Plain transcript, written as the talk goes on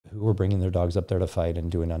were bringing their dogs up there to fight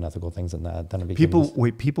and doing unethical things in that. Then it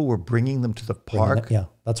became people were bringing them to the park? Yeah.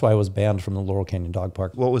 That's why I was banned from the Laurel Canyon Dog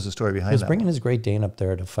Park. What was the story behind that? He was bringing his Great Dane up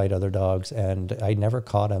there to fight other dogs, and I never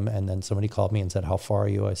caught him. And then somebody called me and said, how far are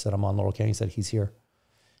you? I said, I'm on Laurel Canyon. He said, he's here.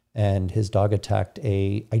 And his dog attacked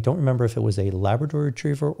I don't remember if it was a Labrador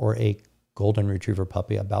Retriever or a Golden Retriever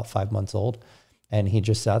puppy, about 5 months old. And he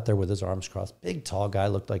just sat there with his arms crossed. Big, tall guy,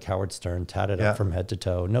 looked like Howard Stern, tatted up from head to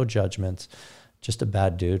toe, no judgments, just a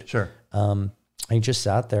bad dude. Sure. And he just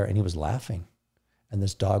sat there and he was laughing. And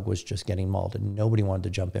this dog was just getting mauled, and nobody wanted to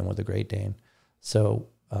jump in with a Great Dane. So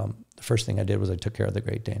the first thing I did was I took care of the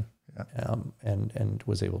Great Dane and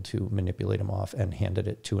was able to manipulate him off and handed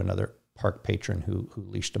it to another park patron who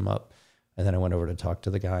leashed him up. And then I went over to talk to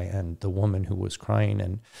the guy, and the woman who was crying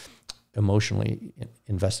and emotionally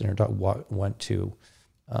invested in her dog went to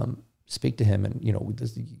speak to him, and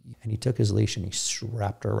and he took his leash and he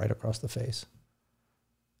strapped her right across the face.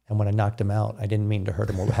 And when I knocked him out, I didn't mean to hurt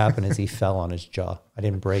him. What happened is he fell on his jaw. I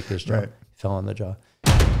didn't break his jaw. Right. He fell on the jaw.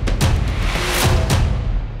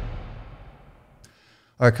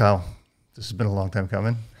 All right, Kyle, this has been a long time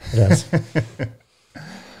coming. It has.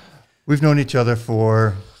 We've known each other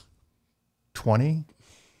for 20.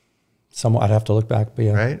 I'd have to look back, but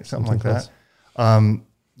yeah. Right? Something like that.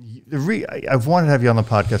 I've wanted to have you on the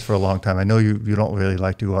podcast for a long time. I know you don't really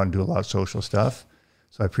like to go out and do a lot of social stuff,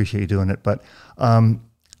 so I appreciate you doing it. But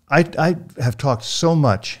I have talked so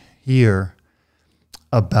much here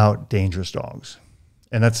about dangerous dogs.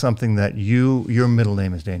 And that's something that your middle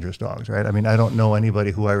name is Dangerous Dogs, right? I mean, I don't know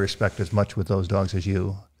anybody who I respect as much with those dogs as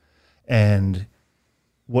you. And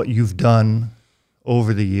what you've done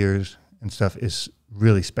over the years and stuff is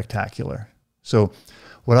really spectacular. So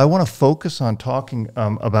what I want to focus on talking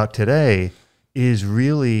about today is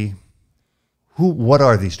really what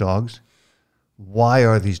are these dogs? Why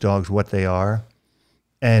are these dogs what they are?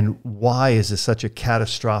 And why is this such a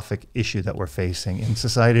catastrophic issue that we're facing in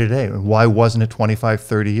society today? And why wasn't it 25,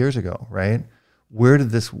 30 years ago, right? Where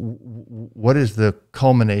did this, what is the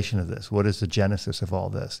culmination of this? What is the genesis of all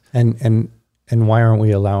this? And why aren't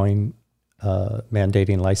we allowing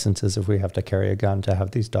mandating licenses if we have to carry a gun to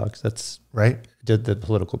have these dogs? That's right. The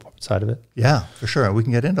political side of it. Yeah, for sure. And we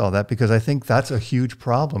can get into all that, because I think that's a huge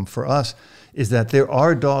problem for us, is that there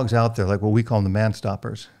are dogs out there, like what we call them, the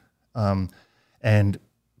ManStoppers. And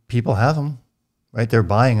people have them, right? They're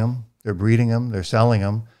buying them, they're breeding them, they're selling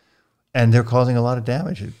them, and they're causing a lot of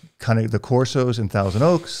damage. Kind of the Corsos in Thousand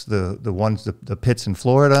Oaks, the pits in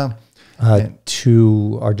Florida.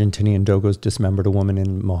 2 Argentinian Dogos dismembered a woman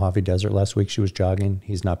in Mojave Desert last week. She was jogging.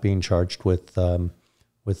 He's not being charged with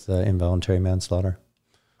involuntary manslaughter.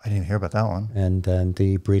 I didn't hear about that one. And then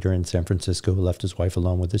the breeder in San Francisco who left his wife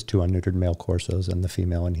alone with his 2 unneutered male Corsos, and the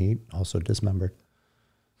female in heat also dismembered.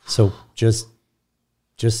 So just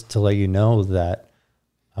to let you know that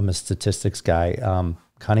I'm a statistics guy,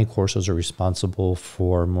 Cane Corsos are responsible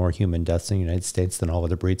for more human deaths in the United States than all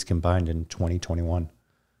other breeds combined in 2021.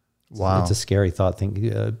 Wow. It's a scary thought,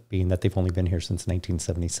 being that they've only been here since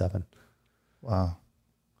 1977. Wow.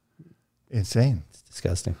 Insane. It's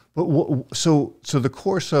disgusting. But so the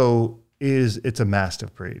Corso it's a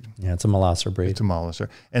Mastiff breed. Yeah, it's a Molosser breed. It's a Molosser.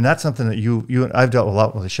 And that's something that you and I've dealt a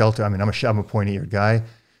lot with the shelter. I mean, I'm a pointy-eared guy.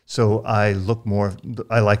 So I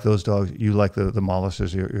like those dogs. You like the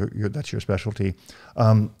Molossers. That's your specialty.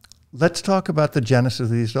 Let's talk about the genesis of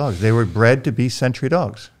these dogs. They were bred to be sentry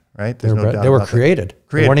dogs, right? They were created.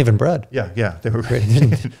 They weren't even bred. Yeah, they were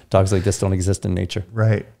created. Dogs like this don't exist in nature.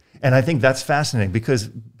 Right. And I think that's fascinating,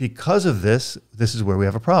 because of this is where we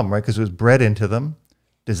have a problem, right? Because it was bred into them,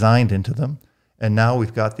 designed into them, and now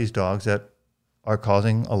we've got these dogs that are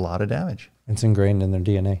causing a lot of damage. It's ingrained in their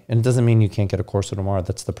DNA. And it doesn't mean you can't get a Corso tomorrow.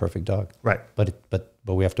 That's the perfect dog. Right. But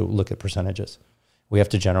we have to look at percentages. We have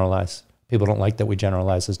to generalize. People don't like that we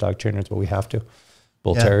generalize as dog trainers, but we have to.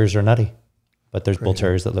 Bull terriers are nutty, but there's bull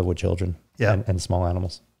terriers that live with children and small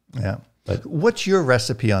animals. Yeah. But what's your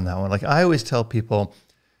recipe on that one? Like, I always tell people,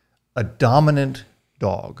 a dominant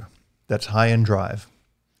dog that's high in drive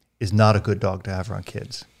is not a good dog to have around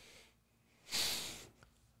kids.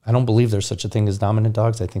 I don't believe there's such a thing as dominant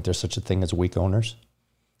dogs. I think there's such a thing as weak owners.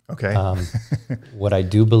 Okay. What I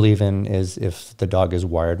do believe in is if the dog is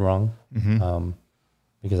wired wrong,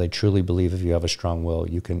 because I truly believe if you have a strong will,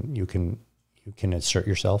 you can assert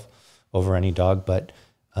yourself over any dog. But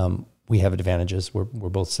we have advantages. We're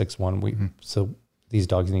both 6'1". So these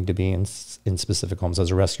dogs need to be in specific homes. As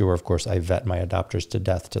a rescuer, of course, I vet my adopters to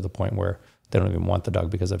death, to the point where they don't even want the dog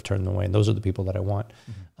because I've turned them away. And those are the people that I want.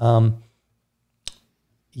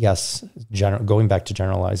 Yes, going back to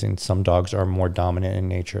generalizing, some dogs are more dominant in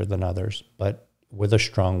nature than others, but with a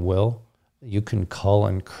strong will, You can cull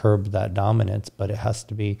and curb that dominance, but it has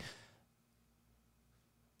to be,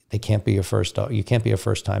 they can't be your first dog. You can't be a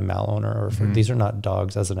first-time malowner. Or these are not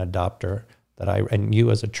dogs as an adopter that and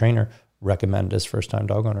you as a trainer recommend as first-time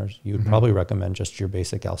dog owners. You would probably recommend just your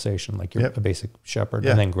basic Alsatian, like your a basic Shepherd,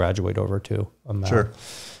 and then graduate over to a Mal.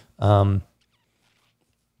 Sure.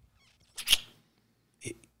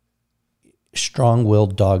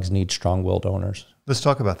 Strong-willed dogs need strong-willed owners. Let's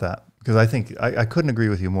talk about that, because I think I couldn't agree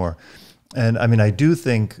with you more. And I mean, I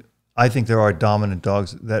think there are dominant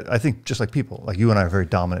dogs that I think, just like people, like you and I are very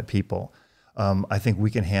dominant people. I think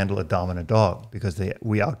we can handle a dominant dog because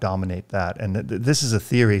we out-dominate that. And this is a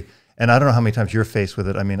theory, and I don't know how many times you're faced with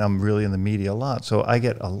it. I mean, I'm really in the media a lot, so I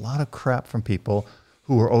get a lot of crap from people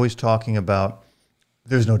who are always talking about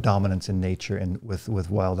there's no dominance in nature and with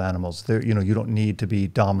wild animals. You don't need to be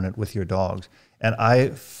dominant with your dogs. And I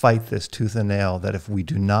fight this tooth and nail that if we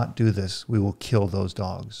do not do this, we will kill those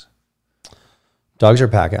dogs. Dogs are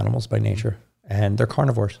pack animals by nature, and they're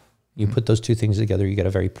carnivores. You put those two things together, you get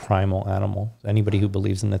a very primal animal. Anybody who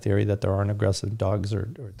believes in the theory that there aren't aggressive dogs or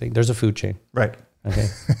things, there's a food chain. Right. Okay.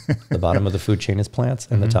 The bottom of the food chain is plants,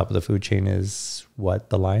 and the top of the food chain is what?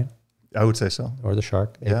 The lion? I would say so. Or the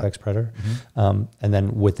shark, the apex predator. And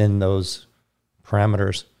then within those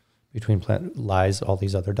parameters, between plant lies all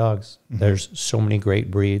these other dogs. There's so many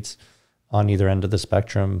great breeds on either end of the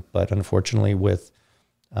spectrum, but unfortunately with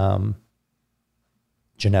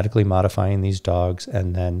genetically modifying these dogs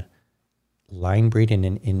and then line breeding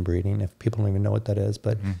and inbreeding, if people don't even know what that is,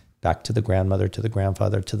 but back to the grandmother, to the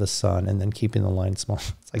grandfather, to the son, and then keeping the line small.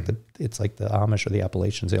 It's like the Amish or the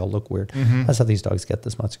Appalachians. They all look weird. That's how these dogs get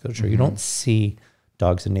this musculature. You don't see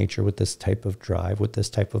dogs in nature with this type of drive, with this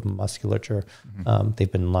type of musculature.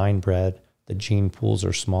 They've been line bred. The gene pools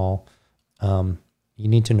are small. You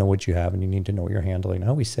need to know what you have, and you need to know what you're handling. I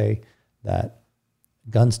always say that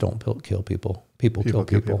guns don't kill people. People kill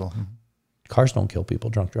people. Cars don't kill people.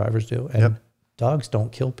 Drunk drivers do. And dogs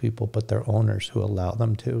don't kill people, but their owners who allow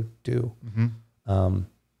them to do.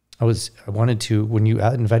 I wanted to, when you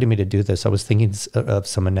invited me to do this, I was thinking of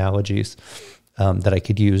some analogies that I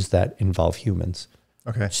could use that involve humans.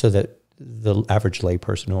 Okay. So that the average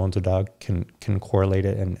layperson who owns a dog can correlate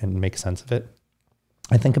it and make sense of it.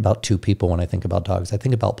 I think about two people when I think about dogs. I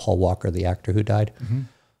think about Paul Walker, the actor who died.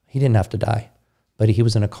 He didn't have to die, but he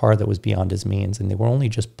was in a car that was beyond his means, and they were only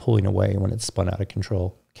just pulling away when it spun out of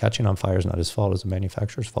control. Catching on fire is not his fault, it was the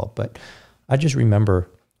manufacturer's fault. But I just remember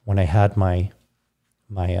when I had I'm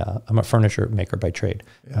a furniture maker by trade.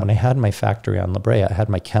 Yeah. When I had my factory on La Brea, I had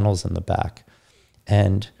my kennels in the back.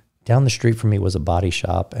 And down the street from me was a body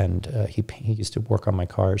shop, and he used to work on my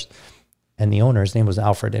cars. And the owner, his name was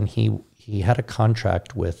Alfred, and he had a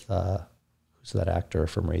contract with, who's that actor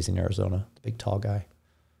from Raising Arizona, the big tall guy?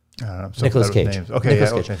 Nicolas Cage. Okay,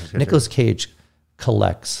 Nicolas Cage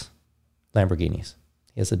collects Lamborghinis.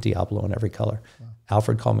 He has a Diablo in every color. Wow.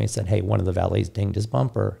 Alfred called me and said, hey, one of the valets dinged his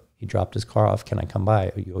bumper. He dropped his car off. Can I come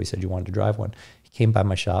by? You always said you wanted to drive one. He came by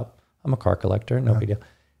my shop. I'm a car collector, no big deal.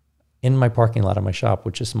 In my parking lot of my shop,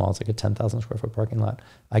 which is small, it's like a 10,000 square foot parking lot.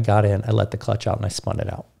 I got in, I let the clutch out, and I spun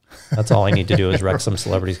it out. That's all I need to do is wreck some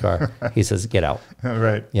celebrity's car. He says, get out.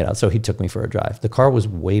 Right. So he took me for a drive. The car was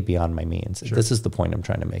way beyond my means. Sure. This is the point I'm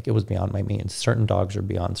trying to make. It was beyond my means. Certain dogs are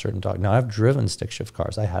beyond certain dogs. Now, I've driven stick shift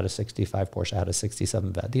cars. I had a 65 Porsche. I had a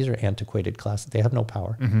 67 Vet. These are antiquated classes. They have no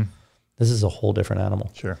power. This is a whole different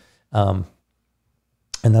animal. Sure.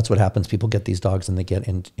 And that's what happens. People get these dogs and they get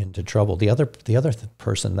into trouble. The other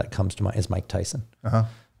person that comes to mind is Mike Tyson.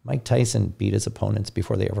 Mike Tyson beat his opponents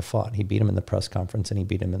before they ever fought. He beat him in the press conference, and he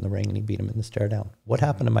beat him in the ring, and he beat him in the stare down. What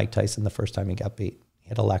happened to Mike Tyson the first time he got beat? He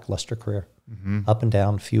had a lackluster career. Up and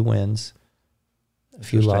down, few wins, a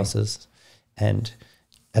few losses. And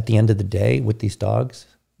at the end of the day, with these dogs,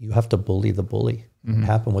 you have to bully the bully. What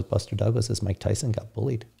happened with Buster Douglas is Mike Tyson got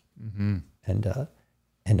bullied.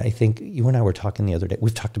 And I think you and I were talking the other day.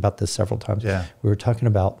 We've talked about this several times. Yeah. We were talking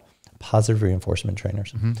about positive reinforcement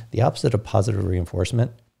trainers. The opposite of positive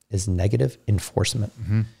reinforcement is negative enforcement.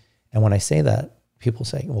 And when I say that, people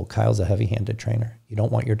say, well, Kyle's a heavy-handed trainer. You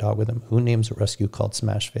don't want your dog with him. Who names a rescue called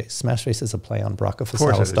Smash Face? Smash Face is a play on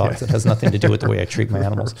Brachyphysalis dogs. It has nothing to do with the way I treat my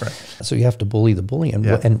animals. So you have to bully the bully.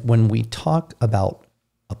 And when we talk about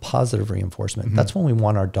a positive reinforcement, that's when we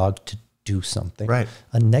want our dog to do something. Right.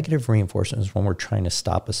 A negative reinforcement is when we're trying to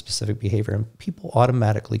stop a specific behavior, and people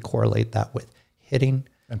automatically correlate that with hitting,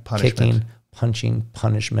 and punishment. Kicking, punching,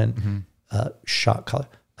 punishment, shot collar.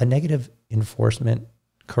 A negative enforcement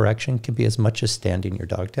correction could be as much as standing your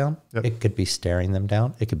dog down. It could be staring them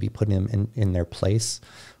down. It could be putting them in their place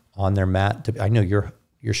on their mat. I know you're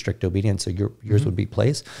your strict obedience. So yours would be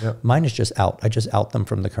place. Yep. Mine is just out. I just out them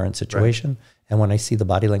from the current situation. Right. And when I see the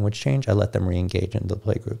body language change, I let them re-engage into the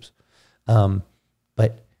play groups.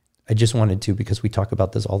 But I just wanted to, because we talk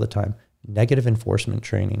about this all the time, negative enforcement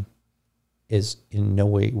training is in no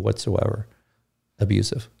way whatsoever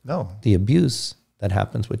abusive. No. The abuse that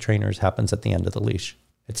happens with trainers happens at the end of the leash.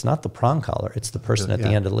 It's not the prong collar. It's the person at the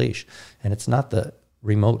end of the leash. And it's not the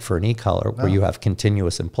remote for an e-collar where you have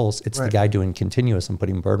continuous impulse. It's the guy doing continuous and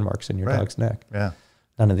putting bird marks in your dog's neck. Yeah.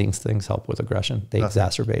 None of these things help with aggression. They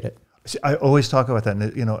exacerbate it. See, I always talk about that.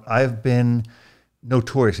 And, you know, I've been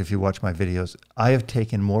notorious, if you watch my videos, I have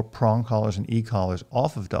taken more prong collars and e-collars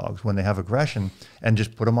off of dogs when they have aggression and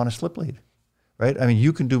just put them on a slip lead. Right? I mean,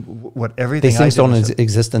 you can do what everything. These things don't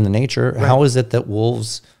exist in the nature. Right. How is it that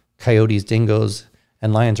wolves, coyotes, dingoes,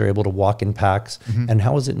 and lions are able to walk in packs? And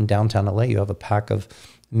how is it in downtown LA? You have a pack of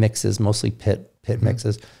mixes, mostly pit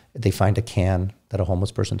mixes. They find a can that a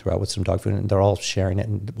homeless person threw out with some dog food, and they're all sharing it.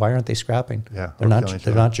 And why aren't they scrapping? Yeah, they're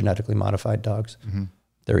not genetically modified dogs.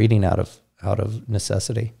 They're eating out of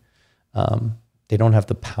necessity. They don't have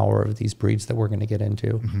the power of these breeds that we're going to get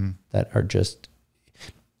into that are just.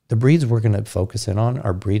 The breeds we're going to focus in on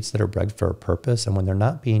are breeds that are bred for a purpose, and when they're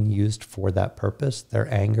not being used for that purpose,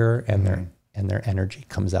 their anger and their energy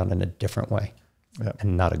comes out in a different way,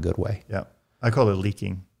 and not a good way. Yeah, I call it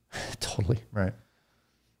leaking. Totally. Right.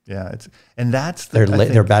 Yeah, that's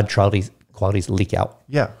their bad qualities leak out.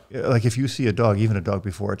 Yeah, like if you see a dog, even a dog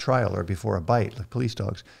before a trial or before a bite, like police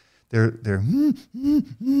dogs, they're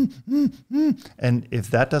and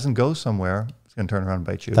if that doesn't go somewhere, it's going to turn around and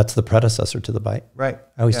bite you. That's the predecessor to the bite. Right.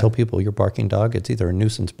 I always tell people, your barking dog, it's either a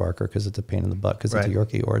nussance barker because it's a pain in the butt because it's a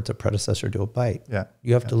Yorkie, or it's a predecessor to a bite. Yeah.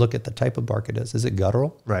 You have to look at the type of bark it is. Is it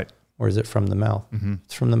guttural? Right. Or is it from the mouth?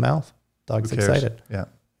 It's from the mouth. Dog's excited. Yeah.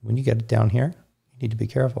 When you get it down here, you need to be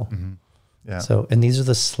careful. Yeah. So, and these are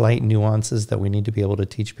the slight nuances that we need to be able to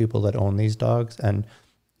teach people that own these dogs. And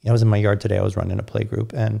I was in my yard today. I was running a play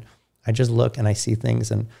group, and I just look and I see things,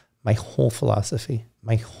 and my whole philosophy,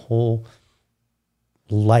 my whole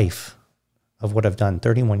life of what I've done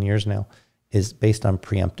 31 years now is based on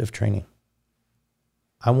preemptive training.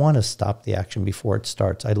 I want to stop the action before it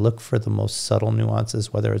starts. I look for the most subtle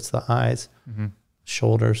nuances, whether it's the eyes,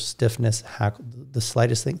 shoulders, stiffness, the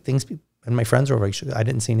slightest things. And my friends were over, I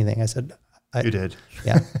didn't see anything. I said, you did.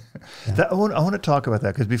 Yeah. I want to talk about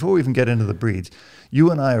that, because before we even get into the breeds,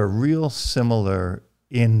 you and I are real similar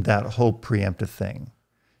in that whole preemptive thing.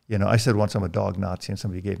 You know, I said once I'm a dog Nazi, and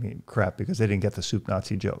somebody gave me crap because they didn't get the soup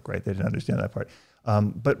Nazi joke, right? They didn't understand that part.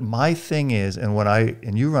 But my thing is,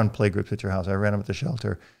 and you run play groups at your house, I ran them at the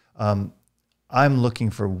shelter. I'm looking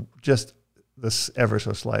for just this ever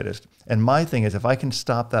so slightest. And my thing is, if I can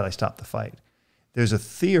stop that, I stop the fight. There's a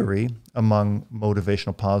theory among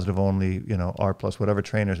motivational positive only, you know, R+, whatever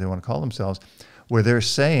trainers they want to call themselves, where they're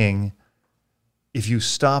saying, if you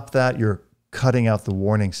stop that, you're cutting out the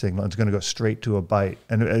warning signal. It's going to go straight to a bite.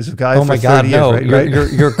 And as a guy, oh my God, no!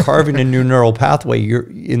 You're carving a new neural pathway.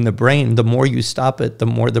 You're in the brain. The more you stop it, the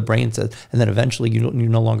more the brain says, and then eventually you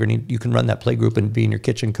no longer need. You can run that play group and be in your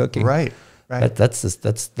kitchen cooking. Right. That's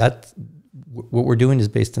what we're doing is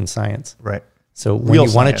based in science. Right. So when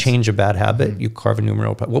you want to change a bad habit, you carve a new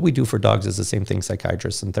neural pathway. What we do for dogs is the same thing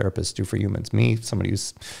psychiatrists and therapists do for humans. Me, somebody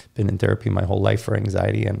who's been in therapy my whole life for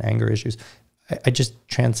anxiety and anger issues, I just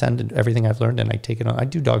transcended everything I've learned and I take it on. I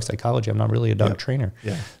do dog psychology. I'm not really a dog trainer.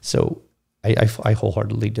 Yeah. So I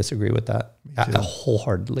wholeheartedly disagree with that.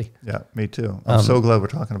 Wholeheartedly. Yeah, me too. I'm so glad we're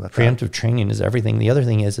talking about preemptive that. Training is everything. The other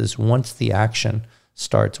thing is once the action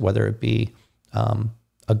starts, whether it be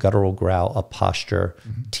a guttural growl, a posture,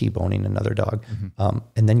 T-boning another dog,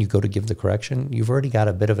 and then you go to give the correction, you've already got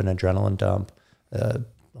a bit of an adrenaline dump.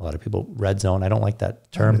 A lot of people, red zone, I don't like that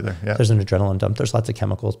term. There's an adrenaline dump. There's lots of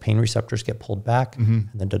chemicals. Pain receptors get pulled back, and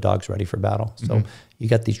then the dog's ready for battle. So you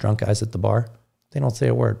got these drunk guys at the bar, they don't say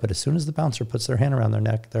a word, but as soon as the bouncer puts their hand around their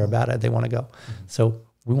neck, they're about it, they want to go. So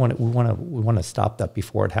we want to stop that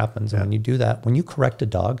before it happens. And when you do that, when you correct a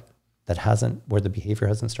dog that where the behavior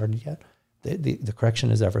hasn't started yet, the correction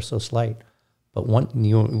is ever so slight. But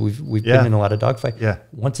we've been in a lot of dog fight. Yeah.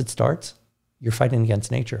 Once it starts, you're fighting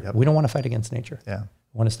against nature. We don't want to fight against nature. Yeah.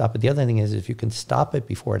 Want to stop it. The other thing is, if you can stop it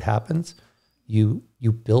before it happens, you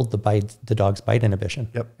build the dog's bite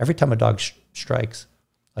inhibition. Every time a dog strikes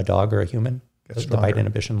a dog or a human, the bite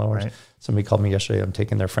inhibition lowers. Right. Somebody called me yesterday. I'm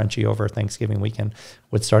taking their Frenchie over Thanksgiving weekend.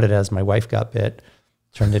 What started as my wife got bit,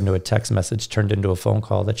 turned into a text message, turned into a phone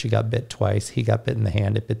call that she got bit twice. He got bit in the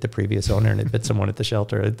hand. It bit the previous owner, and it bit someone at the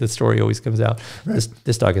shelter. The story always comes out. Right.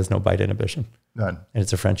 This dog has no bite inhibition. None. And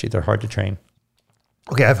it's a Frenchie. They're hard to train.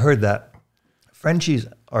 Okay, I've heard that. Frenchies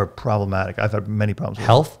are problematic. I've had many problems with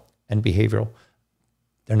health and behavioral.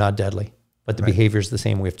 They're not deadly, but the Right. behavior is the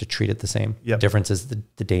same. We have to treat it the same. Yep. The difference is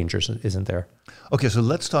the danger isn't there. Okay, so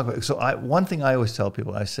let's talk about. So one thing I always tell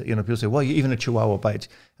people, I say, people say, well, even a Chihuahua bites,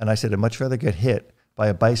 and I said, I'd much rather get hit by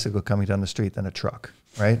a bicycle coming down the street than a truck.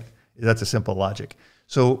 Right? That's a simple logic.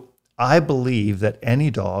 So I believe that any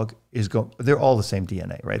dog is they're all the same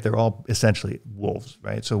DNA, right? They're all essentially wolves,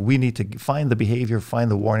 right? So we need to find the behavior, find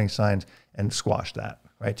the warning signs, and squash that,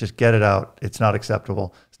 right? Just get it out. It's not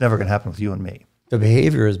acceptable. It's never going to happen with you and me. The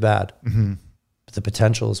behavior is bad, but the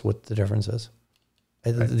potential is what the difference is.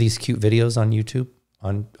 Right. These cute videos on YouTube,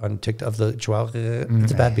 on TikTok of the Chihuahua,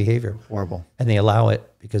 it's bad behavior. Horrible. And they allow it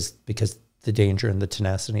because the danger and the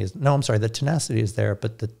tenacity is, the tenacity is there,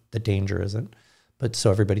 but the danger isn't. But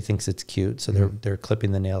so everybody thinks it's cute. So they're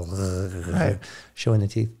clipping the nails, Right. showing the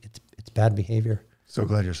teeth. It's bad behavior. So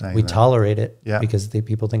glad you're saying We that. tolerate it Yeah. because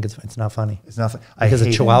people think it's not funny. It's not. Because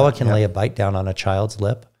a Chihuahua can lay a bite down on a child's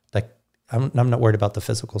lip. Like I'm not worried about the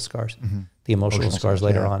physical scars, the emotional scars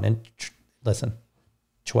later on. And listen,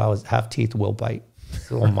 Chihuahuas have teeth, will bite.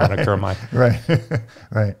 It's a little moniker of mine. Right,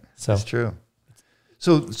 right. So it's true.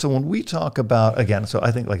 So when we talk about, again, so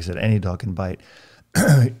I think, like I said, any dog can bite.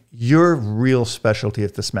 Your real specialty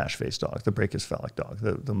is the smash face dog, the brachycephalic dog,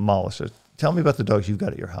 the molluster. Tell me about the dogs you've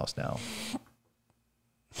got at your house now.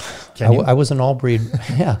 I was an all breed.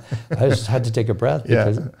 Yeah. I just had to take a breath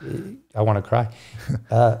because I want to cry.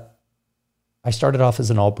 I started off as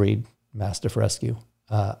an all breed mastiff rescue.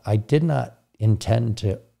 I did not intend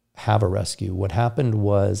to have a rescue. What happened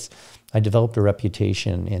was I developed a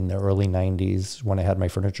reputation in the early 90s when I had my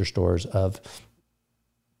furniture stores of,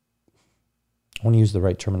 I want to use the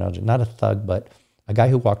right terminology, not a thug, but a guy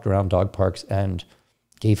who walked around dog parks and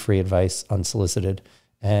gave free advice unsolicited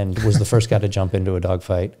and was the first guy to jump into a dog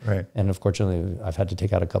fight. Right. And unfortunately, I've had to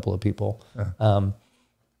take out a couple of people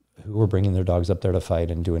who were bringing their dogs up there to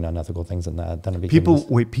fight and doing unethical things in that. Then it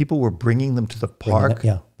became people were bringing them to the park?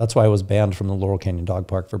 Yeah. That's why I was banned from the Laurel Canyon Dog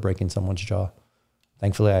Park for breaking someone's jaw.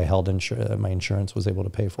 Thankfully, I held my insurance was able to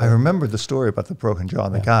pay for it. I remember the story about the broken jaw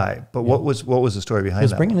and the guy, but what was the story behind that?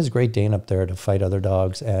 He was bringing his Great Dane up there to fight other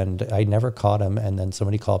dogs, and I never caught him. And then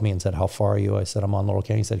somebody called me and said, "How far are you?" I said, "I'm on Laurel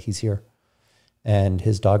Canyon." He said, "He's here." And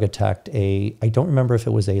his dog attacked I don't remember if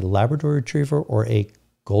it was a Labrador Retriever or a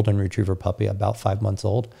Golden Retriever puppy, about 5 months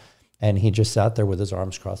old. And he just sat there with his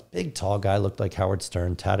arms crossed. Big, tall guy, looked like Howard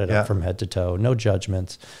Stern, tatted up from head to toe, no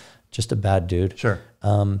judgments, just a bad dude. Sure.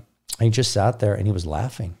 And he just sat there and he was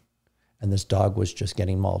laughing. And this dog was just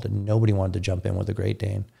getting mauled and nobody wanted to jump in with a Great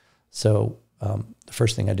Dane. So the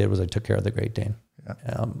first thing I did was I took care of the Great Dane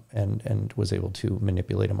and was able to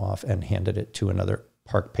manipulate him off and handed it to another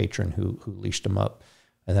park patron who leashed him up.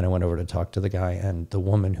 And then I went over to talk to the guy, and the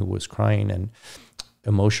woman who was crying and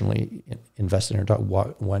emotionally invested in her dog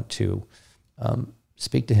went to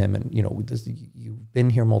speak to him. And, you've been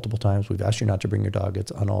here multiple times. We've asked you not to bring your dog.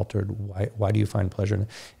 It's unaltered. Why do you find pleasure in it?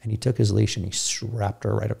 And he took his leash and he slapped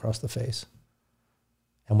her right across the face.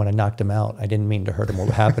 And when I knocked him out, I didn't mean to hurt him. What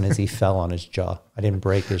happened is he fell on his jaw. I didn't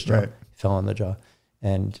break his jaw. Right. He fell on the jaw.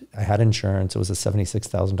 And I had insurance. It was a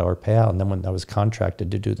 $76,000 payout. And then when I was contracted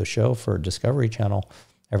to do the show for Discovery Channel,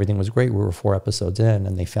 everything was great. We were 4 episodes in,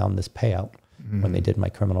 and they found this payout when they did my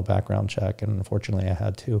criminal background check. And unfortunately, I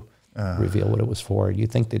had to reveal what it was for.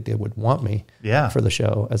 You'd think that they would want me for the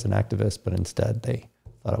show as an activist, but instead they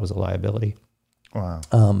thought I was a liability. Wow.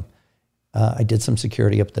 I did some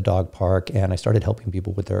security up at the dog park, and I started helping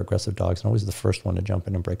people with their aggressive dogs. And I was the first one to jump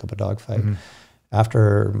in and break up a dog fight.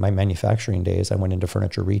 After my manufacturing days, I went into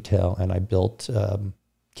furniture retail, and I built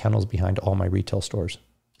kennels behind all my retail stores.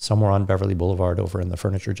 Some were on Beverly Boulevard over in the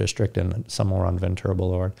furniture district, and some were on Ventura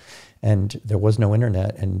Boulevard. And there was no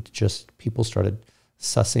internet, and just people started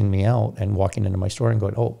sussing me out and walking into my store and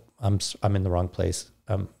going, "Oh, I'm in the wrong place."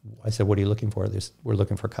 I said, "What are you looking for?" "We're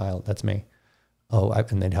looking for Kyle." "That's me." "Oh,"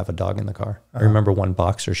 and they'd have a dog in the car. I remember one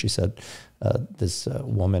boxer, she said, this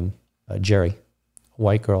woman, Jerry,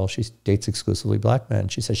 white girl, she dates exclusively black men.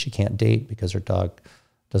 She says she can't date because her dog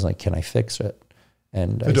doesn't like, "Can I fix it?"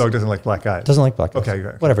 And the dog doesn't like black guys. Doesn't like black guys. Okay,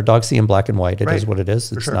 right. Whatever. Dogs see in black and white. It is what it is.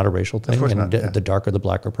 It's not a racial thing. Of course and not, yeah. the darker the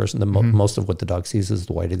blacker person, most of what the dog sees is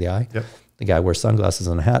the white of the eye. Yep. The guy wears sunglasses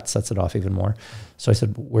and a hat, sets it off even more. So I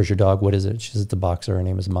said, "Where's your dog? What is it?" She says, "The boxer. Her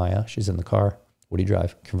name is Maya. She's in the car." "What do you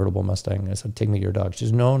drive?" "Convertible Mustang." I said, "Take me to your dog." She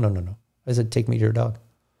says, No. I said, "Take me to your dog."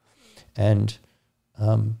 And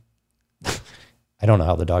I don't know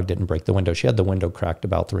how the dog didn't break the window. She had the window cracked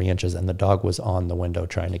about 3 inches, and the dog was on the window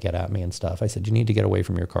trying to get at me and stuff. I said, "You need to get away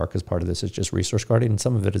from your car because part of this is just resource guarding, and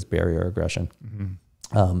some of it is barrier aggression."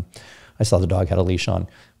 I saw the dog had a leash on.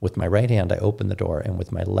 With my right hand, I opened the door, and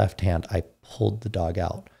with my left hand, I pulled the dog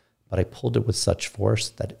out. But I pulled it with such force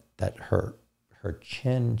that her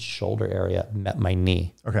chin, shoulder area met my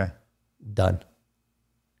knee. Okay. Done.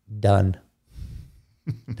 Done.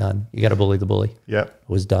 Done. You got to bully the bully. Yep. It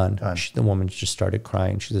was done. The woman just started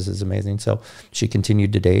crying. She says, "This is amazing." So she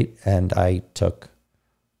continued to date, and I took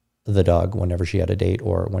the dog whenever she had a date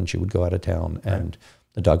or when she would go out of town. Right. And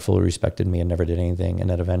the dog fully respected me and never did anything. And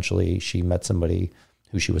then eventually she met somebody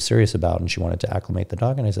who she was serious about, and she wanted to acclimate the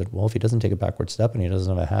dog. And I said, well, if he doesn't take a backward step and he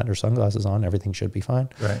doesn't have a hat or sunglasses on, everything should be fine.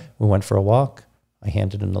 Right. We went for a walk. I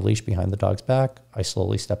handed him the leash behind the dog's back. I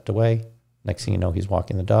slowly stepped away. Next thing you know, he's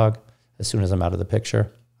walking the dog. As soon as I'm out of the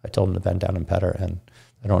picture, I told him to bend down and pet her. And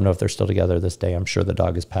I don't know if they're still together this day. I'm sure the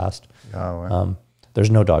dog is passed. Oh, wow.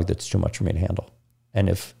 There's no dog that's too much for me to handle. And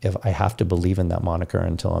if I have to believe in that moniker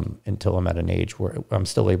until I'm at an age where I'm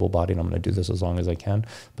still able-bodied, I'm going to do this as long as I can.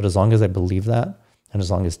 But as long as I believe that, and as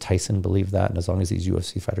long as Tyson believed that, and as long as these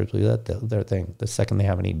UFC fighters believe that, their thing. The second they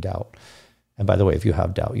have any doubt, and by the way, if you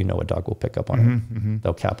have doubt, you know a dog will pick up on it.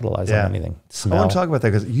 They'll capitalize on anything. Smell. I want to talk about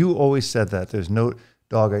that because you always said that there's no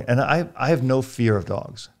dog, and I have no fear of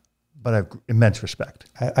dogs, but I have immense respect.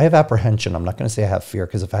 I have apprehension. I'm not going to say I have fear,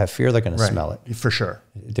 because if I have fear, they're going to smell it. For sure.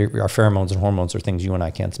 Our pheromones and hormones are things you and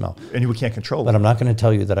I can't smell. And we can't control But I'm not going to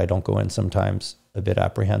tell you that I don't go in sometimes a bit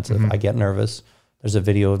apprehensive. I get nervous. There's a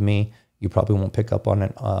video of me. You probably won't pick up on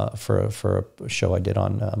it for a show I did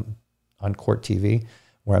on Court TV,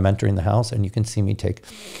 where I'm entering the house, and you can see me take...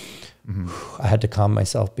 I had to calm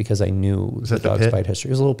myself because I knew the dog's bite history.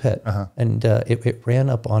 It was a little pit. And it ran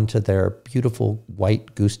up onto their beautiful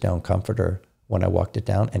white goose down comforter when I walked it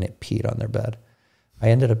down, and it peed on their bed. I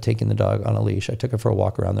ended up taking the dog on a leash. I took it for a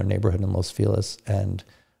walk around their neighborhood in Los Feliz, and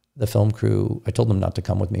the film crew, I told them not to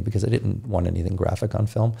come with me because I didn't want anything graphic on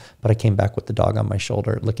film, but I came back with the dog on my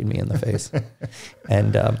shoulder licking me in the face.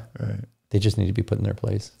 And they just need to be put in their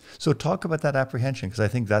place. So talk about that apprehension, because I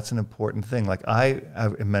think that's an important thing. Like, I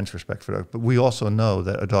have immense respect for dogs, but we also know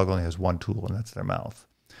that a dog only has one tool, and that's their mouth,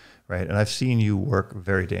 right? And I've seen you work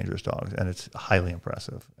very dangerous dogs, and it's highly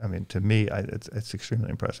impressive. I mean, to me, it's extremely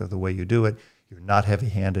impressive the way you do it. You're not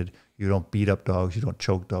heavy-handed. You don't beat up dogs. You don't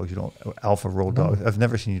choke dogs. You don't alpha roll dogs. I've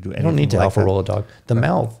never seen you do anything. You don't need to like alpha roll a dog. The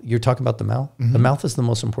mouth, you're talking about the mouth. The mouth is the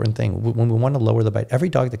most important thing. When we want to lower the bite, every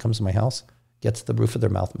dog that comes to my house gets the roof of their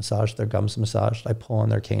mouth massaged, their gums massaged. I pull on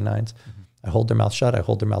their canines. I hold their mouth shut. I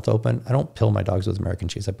hold their mouth open. I don't pill my dogs with American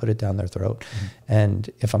cheese. I put it down their throat. And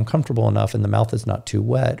if I'm comfortable enough and the mouth is not too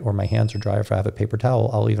wet, or my hands are dry, or if I have a paper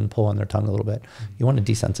towel, I'll even pull on their tongue a little bit. You want to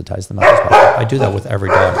desensitize the mouth as possible. I do that with every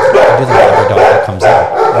dog. I do that with every dog that comes in.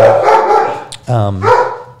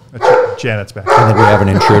 Janet's back. And then we have an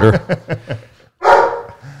intruder.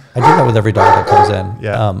 I do that with every dog that comes in.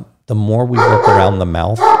 Yeah. The more we work around the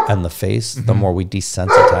mouth and the face, the more we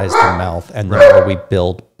desensitize the mouth, and the more we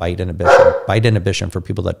build bite inhibition. Bite inhibition, for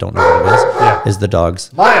people that don't know what it is the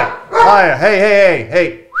dog's... Maya,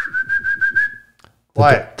 hey.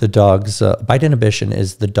 Quiet. The dog's... bite inhibition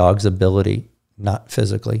is the dog's ability, not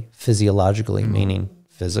physically, physiologically, meaning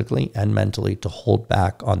physically and mentally, to hold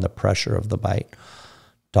back on the pressure of the bite.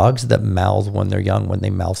 Dogs that mouth when they're young, when they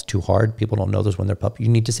mouth too hard, people don't know this when they're puppy. You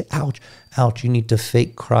need to say, ouch, ouch. You need to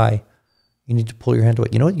fake cry. You need to pull your hand away.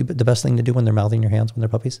 You know what the best thing to do when they're mouthing your hands when they're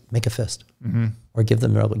puppies? Make a fist. Or give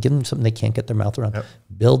them something they can't get their mouth around.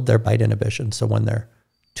 Build their bite inhibition, so when they're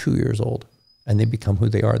 2 years old and they become who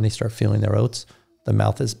they are and they start feeling their oats, the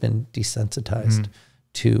mouth has been desensitized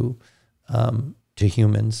to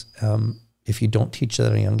humans. If you don't teach that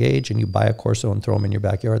at a young age, and you buy a Corso and throw him in your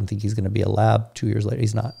backyard and think he's going to be a lab 2 years later,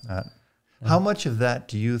 he's not. How much of that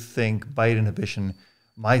do you think bite inhibition?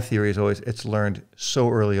 My theory is always it's learned so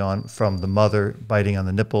early on from the mother biting on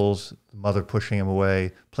the nipples, the mother pushing him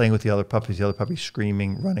away, playing with the other puppies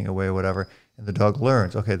screaming, running away, or whatever. And the dog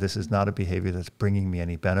learns, okay, this is not a behavior that's bringing me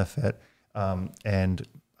any benefit. And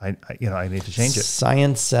I need to change it.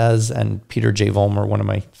 Science says, and Peter J. Vollmer, one of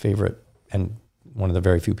my favorite, and one of the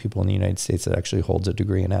very few people in the United States that actually holds a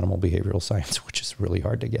degree in animal behavioral science, which is really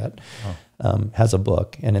hard to get, has a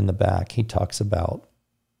book. And in the back, he talks about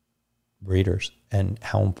breeders and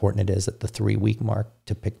how important it is at the 3-week mark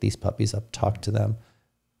to pick these puppies up, talk to them,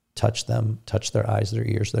 touch their eyes, their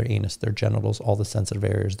ears, their anus, their genitals, all the sensitive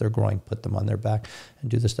areas, their groin, put them on their back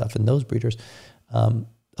and do the stuff. And those breeders,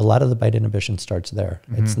 a lot of the bite inhibition starts there.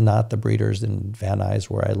 It's not the breeders in Van Nuys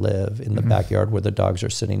where I live, in the backyard where the dogs are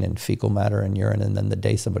sitting in fecal matter and urine, and then the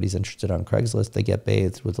day somebody's interested on Craigslist, they get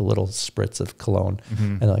bathed with a little spritz of cologne,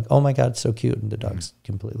 and they're like, oh my God, it's so cute, and the dog's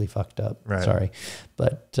completely fucked up. Sorry.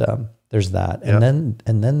 But there's that.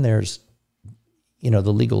 And then there's, you know,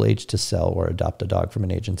 the legal age to sell or adopt a dog from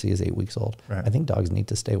an agency is 8 weeks old. Right. I think dogs need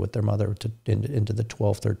to stay with their mother into the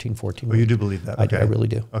 12, 13, 14 weeks. Oh, you do believe that? Okay. I really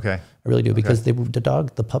do. Okay. I really do, because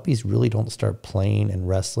the puppies really don't start playing and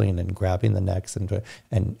wrestling and grabbing the necks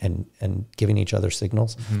and giving each other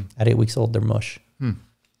signals. At 8 weeks old, they're mush.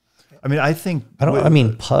 I mean, I think I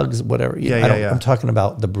mean pugs, whatever. I'm talking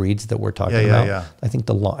about the breeds that we're talking about. Yeah. I think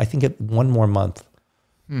one more month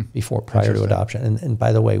prior to adoption. And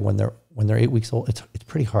by the way, when they're 8 weeks old, it's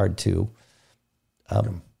pretty hard to.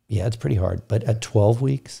 It's pretty hard. But at 12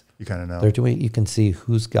 weeks, you kind of know they're doing. You can see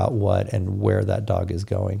who's got what and where that dog is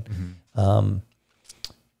going.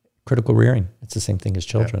 Critical rearing. It's the same thing as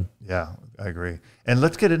children. Yeah, I agree. And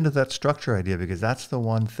let's get into that structure idea, because that's the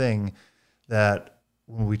one thing that,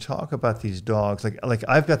 when we talk about these dogs, like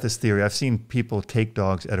I've got this theory. I've seen people take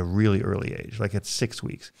dogs at a really early age, like at 6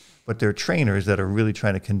 weeks, but they're trainers that are really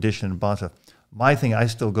trying to condition and bond stuff. My thing, I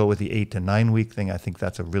still go with the 8 to 9 week thing. I think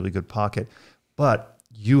that's a really good pocket, but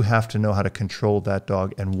you have to know how to control that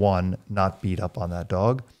dog, and 1, not beat up on that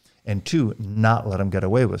dog, and 2, not let him get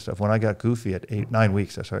away with stuff. When I got Goofy at 9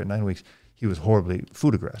 weeks, he was horribly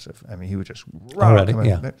food aggressive. I mean, he would just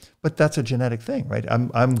But that's a genetic thing, right?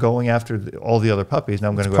 I'm going after all the other puppies. Now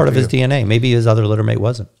I'm going to go part after of his DNA. Maybe his other litter mate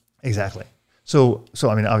wasn't. Exactly. So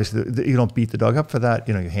I mean, obviously, you don't beat the dog up for that.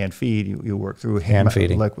 You know, you hand feed. You work through hand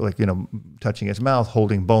feeding, like you know, touching his mouth,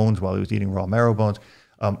 holding bones while he was eating raw marrow bones,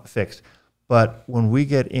 fixed. But when we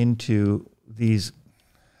get into these,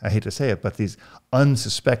 I hate to say it, but these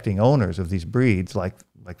unsuspecting owners of these breeds, like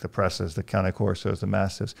the Presas, the Cane Corsos, the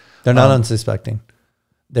Mastiffs. They're not unsuspecting.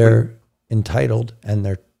 They're entitled,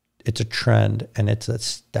 and it's a trend, and it's a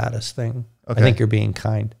status thing. Okay. I think you're being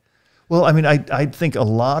kind. Well, I mean, I think a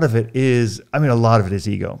lot of it is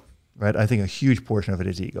ego, right? I think a huge portion of it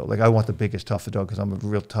is ego. Like, I want the biggest, toughest dog because I'm a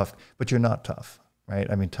real tough, but you're not tough, right?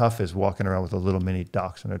 I mean, tough is walking around with a little mini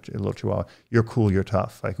dachshund and a little chihuahua. You're cool, you're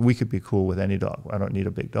tough. Like, we could be cool with any dog. I don't need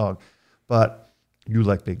a big dog. But you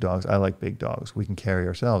like big dogs. I like big dogs. We can carry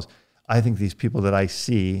ourselves. I think these people that I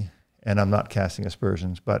see, and I'm not casting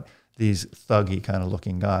aspersions, but these thuggy kind of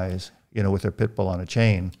looking guys, you know, with their pit bull on a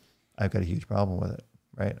chain, I've got a huge problem with it,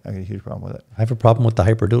 right? I got a huge problem with it. I have a problem with the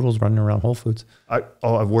hyperdoodles running around Whole Foods. I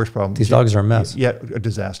have worse problem. These dogs are a mess. Yeah, a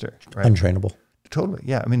disaster. Right? Untrainable. Totally.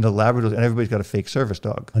 Yeah. I mean, the Labradors, and everybody's got a fake service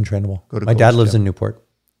dog. Untrainable. My dad lives in Newport,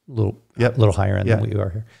 a little higher end than we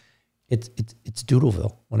are here. It's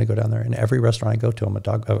Doodleville when I go down there. And every restaurant I go to, I'm a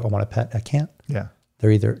dog. I want a pet. I can't. Yeah.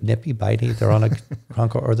 They're either nippy, bitey, they're on a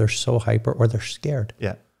Conco, or they're so hyper, or they're scared.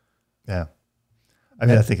 Yeah. Yeah. I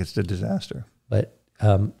mean, I think it's a disaster. But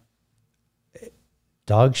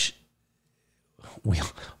dogs, we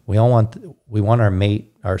want our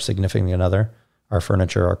mate, our significant other, our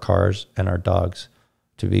furniture, our cars, and our dogs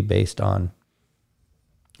to be based on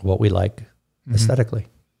what we like aesthetically.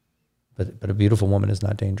 But a beautiful woman is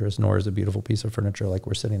not dangerous, nor is a beautiful piece of furniture like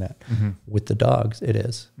we're sitting at. With the dogs, it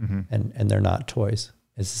is. And they're not toys.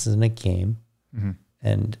 This isn't a game.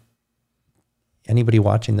 And anybody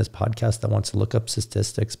watching this podcast that wants to look up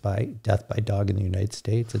statistics by death by dog in the United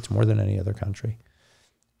States, it's more than any other country.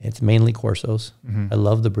 It's mainly Corsos. I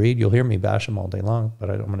love the breed. You'll hear me bash them all day long,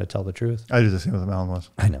 but I'm going to tell the truth. I do the same with the Malinois.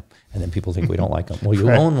 I know. And then people think we don't like them. Well,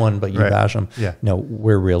 you own one, but you bash them. Yeah. No,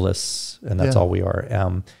 we're realists, and that's all we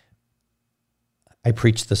are. I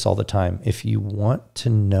preach this all the time. If you want to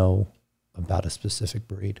know about a specific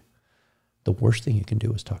breed, the worst thing you can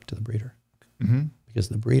do is talk to the breeder. Because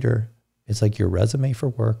the breeder is like your resume for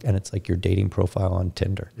work, and it's like your dating profile on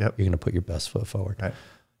Tinder. You're going to put your best foot forward. Right.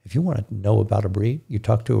 If you want to know about a breed, you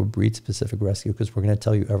talk to a breed-specific rescue, because we're going to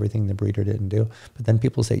tell you everything the breeder didn't do. But then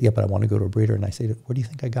people say, yeah, but I want to go to a breeder. And I say, where do you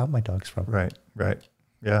think I got my dogs from? Right.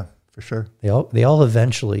 Yeah, for sure. They all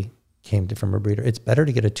eventually came from a breeder. It's better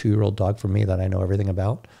to get a 2-year-old dog from me that I know everything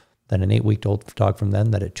about than an 8-week-old dog from them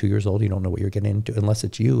that at 2 years old, you don't know what you're getting into, unless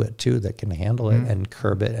it's you at 2 that can handle it and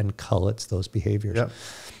curb it and cull its those behaviors.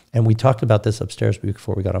 And we talked about this upstairs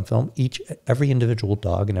before we got on film. Every individual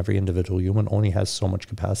dog and every individual human only has so much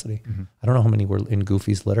capacity. I don't know how many were in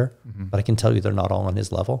Goofy's litter, but I can tell you they're not all on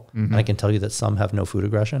his level. And I can tell you that some have no food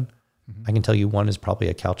aggression. I can tell you one is probably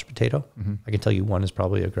a couch potato. I can tell you one is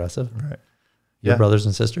probably aggressive. Right. Your brothers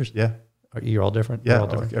and sisters? Yeah. You're all different? Yeah. All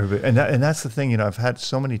different. Everybody. And that's the thing, you know, I've had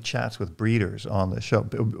so many chats with breeders on the show,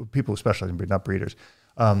 people who specialize in breeding, not breeders.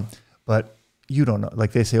 But you don't know,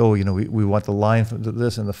 like they say, oh, you know, we want the line from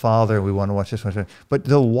this and the father, and we want to watch this one. But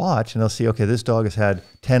they'll watch and they'll see, okay, this dog has had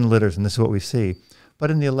 10 litters and this is what we see. But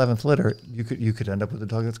in the 11th litter, you could end up with a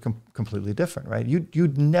dog that's completely different, right?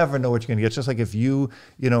 You'd never know what you're going to get. It's just like if you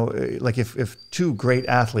know, like if 2 great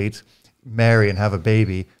athletes marry and have a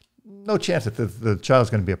baby, no chance that the child's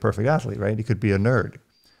going to be a perfect athlete, right? He could be a nerd.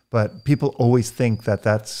 But people always think that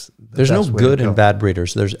that's the There's no best way good to go. and bad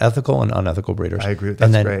breeders. There's ethical and unethical breeders. I agree.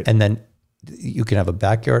 That's great. And then you can have a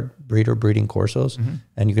backyard breeder breeding Corsos,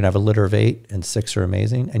 and you can have a litter of 8 and 6 are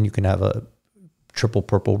amazing, and you can have a triple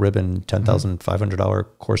purple ribbon $10,500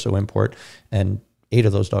 Corso import, and 8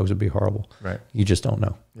 of those dogs would be horrible. Right. You just don't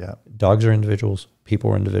know. Yeah. Dogs are individuals,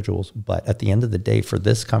 people are individuals, but at the end of the day, for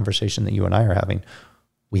this conversation that you and I are having,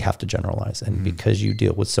 we have to generalize. And because you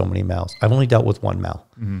deal with so many males, I've only dealt with one mal.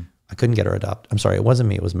 I couldn't get her adopted. I'm sorry, it wasn't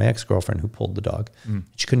me. It was my ex-girlfriend who pulled the dog.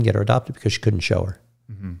 She couldn't get her adopted because she couldn't show her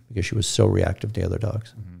because she was so reactive to other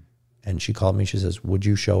dogs. And she called me. She says, would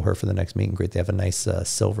you show her for the next meet and greet? They have a nice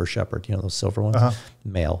silver shepherd, you know, those silver ones,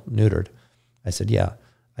 male, neutered. I said, yeah.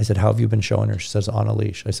 I said, how have you been showing her? She says, on a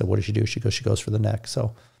leash. I said, what does she do? She goes for the neck.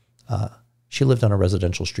 So she lived on a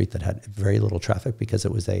residential street that had very little traffic because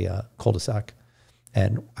it was a cul-de-sac.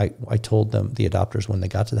 And I told them, the adopters, when they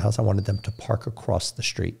got to the house, I wanted them to park across the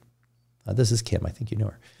street. This is Kim. I think you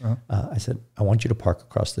knew her. I said, I want you to park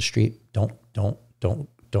across the street. Don't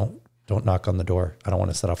knock on the door. I don't want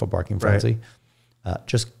to set off a barking frenzy.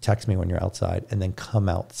 Just text me when you're outside, and then come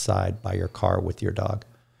outside by your car with your dog.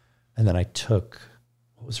 And then I took,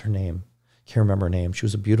 what was her name? Can't remember her name. She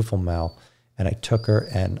was a beautiful mal. And I took her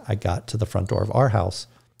and I got to the front door of our house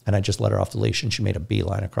and I just let her off the leash, and she made a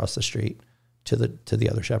beeline across the street to the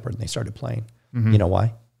other shepherd, and they started playing. You know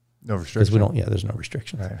why? No restrictions. Because there's no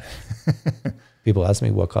restrictions. Right. People ask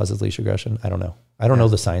me what causes leash aggression. I don't know. I don't know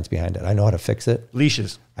the science behind it. I know how to fix it.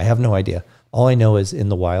 Leashes. I have no idea. All I know is in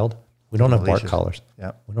the wild, we don't have bark collars.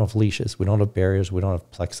 Yeah. We don't have leashes. We don't have barriers. We don't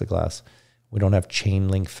have plexiglass. We don't have chain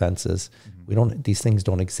link fences. These things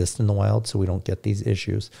don't exist in the wild, so we don't get these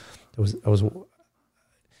issues.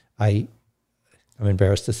 I'm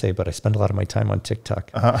embarrassed to say, but I spend a lot of my time on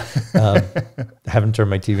TikTok. I haven't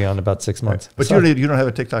turned my TV on in about 6 months. But you don't have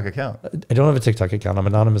a TikTok account. I don't have a TikTok account. I'm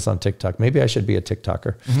anonymous on TikTok. Maybe I should be a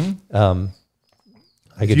TikToker.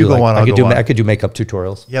 I could do makeup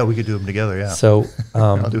tutorials. Yeah, we could do them together. Yeah. So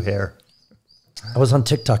I'll do hair. I was on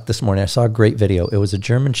TikTok this morning. I saw a great video. It was a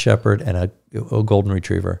German Shepherd and a Golden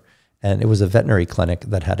Retriever, and it was a veterinary clinic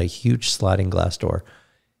that had a huge sliding glass door.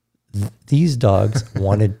 These dogs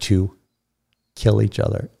wanted to kill each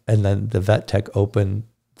other, and then the vet tech opened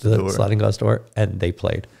the sliding glass door and they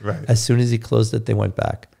played. Right. As soon as he closed it, they went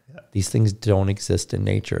back. Yeah. These things don't exist in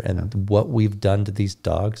nature, and what we've done to these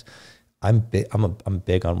dogs, I'm big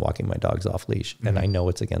on walking my dogs off leash, and I know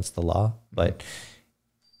it's against the law, but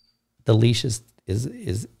the leash is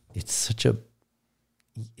it's such a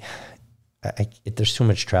there's too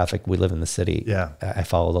much traffic. We live in the city. Yeah, I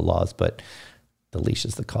follow the laws, but the leash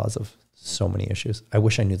is the cause of so many issues. I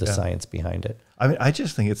wish I knew the science behind it. I mean, I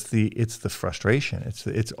just think it's the frustration.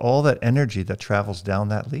 It's all that energy that travels down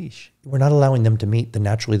that leash. We're not allowing them to meet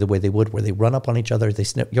naturally the way they would, where they run up on each other, they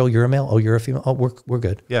snip. Yo, you're a male. Oh, you're a female. Oh, we're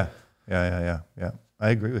good. Yeah. I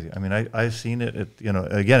agree with you. I mean, I've seen it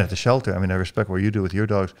again at the shelter. I mean, I respect what you do with your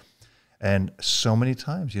dogs. And so many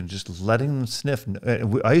times, just letting them sniff.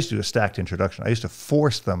 I used to do a stacked introduction. I used to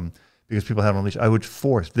force them, because people have them on leash. I would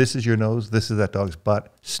force, this is your nose, this is that dog's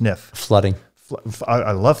butt, sniff. Flooding.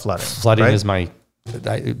 I love flooding. Flooding is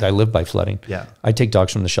I live by flooding. Yeah. I take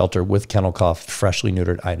dogs from the shelter with kennel cough, freshly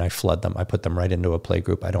neutered, and I flood them. I put them right into a play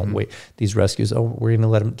group. I don't wait. These rescues, we're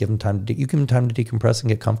going to give them time. You give them time to decompress and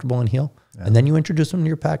get comfortable and heal. Yeah. And then you introduce them to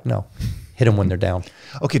your pack. No. Hit them when they're down.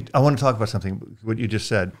 Okay, I want to talk about something, what you just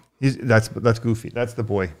said. That's Goofy. That's the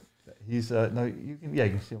boy. He's you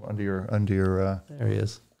can see him under your there he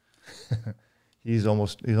is. He's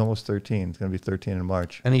almost 13. He's going to be 13 in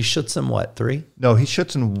March. And he Schutzhund what, 3? No, he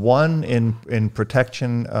Schutzhund 1 in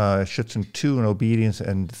protection, Schutzhund 2 in obedience,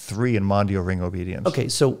 and 3 in Mondio ring obedience. Okay,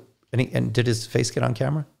 so and did his face get on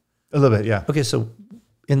camera? A little bit, yeah. Okay, so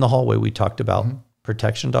in the hallway we talked about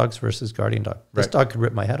protection dogs versus guardian dog. This dog could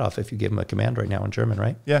rip my head off if you gave him a command right now in German,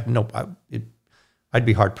 right? Yeah. No, I'd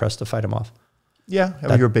be hard pressed to fight him off. Yeah,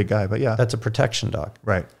 you're a big guy, but yeah. That's a protection dog.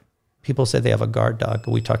 Right. People say they have a guard dog.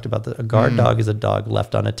 We talked about that. A guard dog is a dog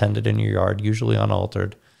left unattended in your yard, usually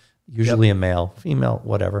unaltered, usually a male, female,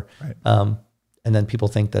 whatever. Right. And then people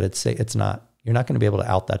think that it's not. You're not going to be able to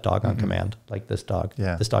out that dog on command like this dog.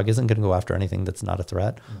 Yeah. This dog isn't going to go after anything that's not a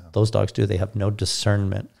threat. No. Those dogs do. They have no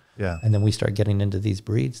discernment. Yeah. And then we start getting into these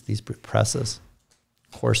breeds, these Presas,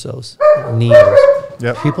 Corsos, Neos.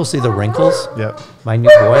 Yep. People see the wrinkles. Yep. My new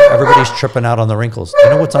boy, everybody's tripping out on the wrinkles. Do you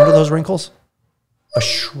know what's under those wrinkles? A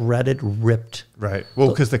shredded, ripped. Right. Well,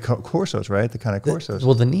 because the Corsos, right? The kind of Corsos.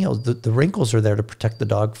 The Neos, the wrinkles are there to protect the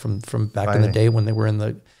dog from back in the day when they were in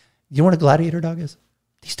the... You know what a gladiator dog is?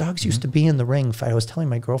 These dogs used to be in the ring. I was telling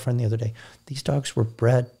my girlfriend the other day, these dogs were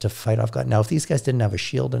bred to fight off God. Now, if these guys didn't have a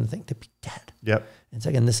shield and anything, they'd be dead. Yep. And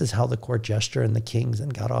again, this is how the court gesture and the kings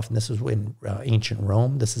and got off. And this was in ancient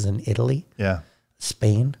Rome. This is in Italy,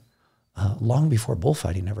 Spain, long before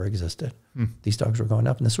bullfighting ever existed. These dogs were going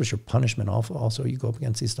up, and this was your punishment. Also, you go up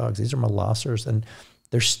against these dogs. These are Molossers, and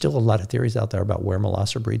there's still a lot of theories out there about where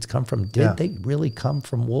Molosser breeds come from. Did they really come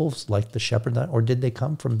from wolves like the shepherd, or did they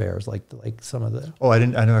come from bears like some of the? Oh, I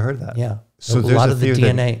never heard that. Yeah. So a there's lot a of the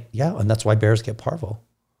theory DNA. Yeah, and that's why bears get parvo.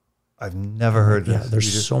 I've never heard this. Yeah,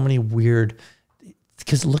 there's so many weird.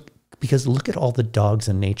 Because look at all the dogs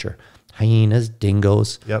in nature: hyenas,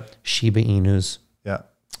 dingoes, Shiba Inus,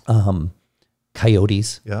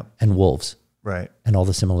 coyotes, and wolves, right? And all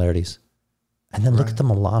the similarities. And then look at the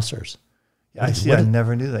Molossers. Yeah, I see. I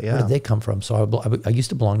never knew that. Yeah. Where did they come from? So I used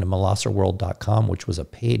to belong to molosserworld.com, which was a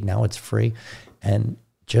paid. Now it's free, and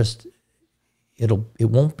just we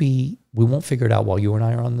won't figure it out while you and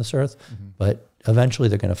I are on this earth, but eventually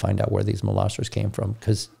they're going to find out where these Molossers came from,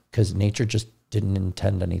 because nature just didn't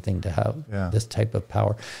intend anything to have this type of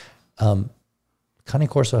power. Cane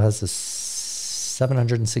Corso has this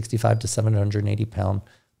 765 to 780 pound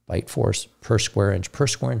bite force per square inch. Per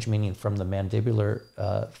square inch meaning from the mandibular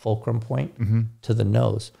fulcrum point to the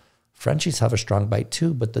nose. Frenchies have a strong bite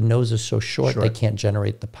too, but the nose is so short they can't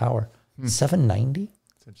generate the power. 790?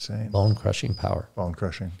 It's insane. Bone crushing power. Bone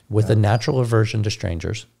crushing. With a natural aversion to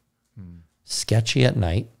strangers. Sketchy at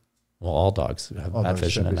night. Well, all dogs have bad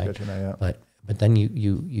vision at night. But then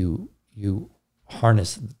you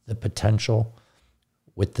harness the potential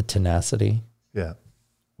with the tenacity. Yeah.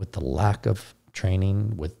 With the lack of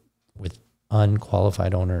training, with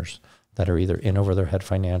unqualified owners that are either in over their head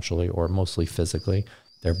financially or mostly physically.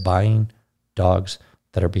 They're buying dogs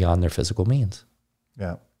that are beyond their physical means.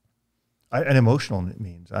 Yeah. And emotional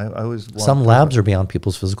means. I was some labs are beyond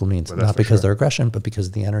people's physical means, not because sure. their aggression, but because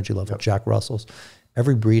of the energy level. Jack Russells.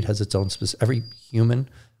 Every breed has its own specific. Every human.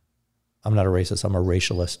 I'm not a racist. I'm a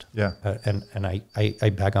racialist. Yeah. And I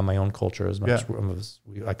bag on my own culture as much as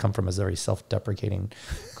I come from a very self-deprecating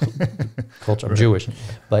culture. I'm Jewish,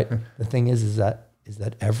 but the thing is that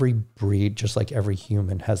every breed, just like every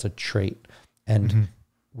human, has a trait. And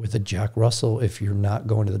with a Jack Russell, if you're not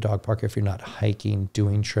going to the dog park, if you're not hiking,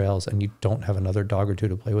 doing trails, and you don't have another dog or two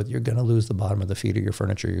to play with, you're going to lose the bottom of the feet of your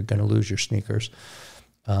furniture. You're going to lose your sneakers.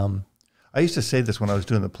 I used to say this when I was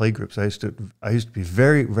doing the play groups. I used to be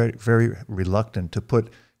very, very, very reluctant to put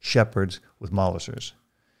shepherds with Mollissers.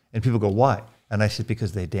 And people go, why? And I said,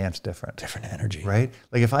 because they dance different. Different energy. Right?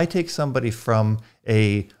 Like if I take somebody from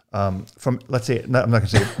let's say, I'm not going to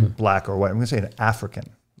say black or white, I'm going to say an African,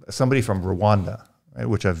 somebody from Rwanda, right,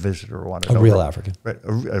 which I've visited Rwanda. A real African. Right,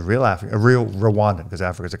 a real African, a real Rwandan, because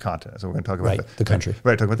Africa is a continent. So we're going to talk about the country.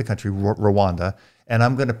 Right, talking about the country, Rwanda. And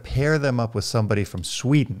I'm going to pair them up with somebody from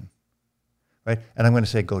Sweden. Right? And I'm going to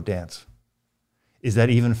say, go dance. Is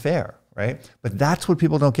that even fair? Right? But that's what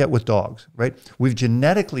people don't get with dogs, right? We've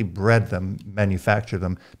genetically bred them, manufactured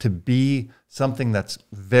them to be something that's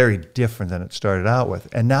very different than it started out with.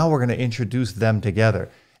 And now we're going to introduce them together.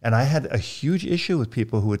 And I had a huge issue with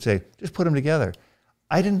people who would say, just put them together.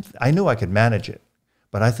 I knew I could manage it,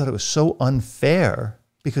 but I thought it was so unfair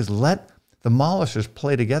because let the Mollissers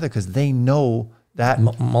play together because they know that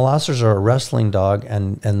Molossers are a wrestling dog,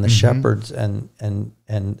 and the shepherds and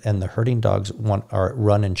the herding dogs are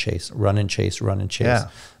run and chase. Yeah.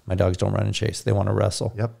 My dogs don't run and chase; they want to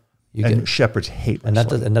wrestle. Yep. Shepherds hate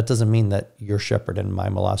wrestling. And that doesn't mean that your shepherd and my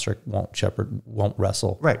Molosser won't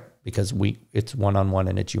wrestle. Right. Because it's one-on-one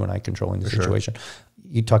and it's you and I controlling the situation. Sure.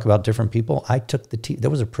 You talk about different people. I took there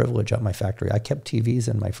was a privilege at my factory. I kept TVs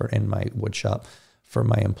in my wood shop for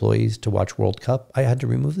my employees to watch World Cup. I had to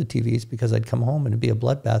remove the TVs because I'd come home and it'd be a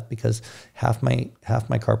bloodbath because half my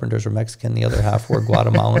carpenters were Mexican, the other half were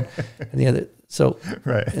Guatemalan, and the other. So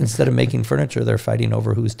instead of making furniture, they're fighting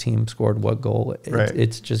over whose team scored what goal.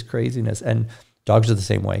 It's just craziness. And dogs are the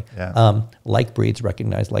same way. Yeah. Like breeds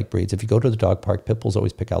recognize like breeds. If you go to the dog park, pit bulls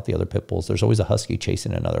always pick out the other pit bulls. There's always a husky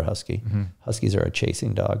chasing another husky. Huskies are a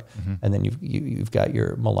chasing dog. And then you've got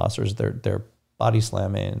your Molossers. They're body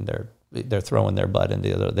slamming. They're throwing their butt into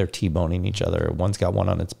the other. They're T-boning each other. One's got one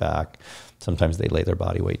on its back. Sometimes they lay their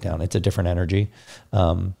body weight down. It's a different energy.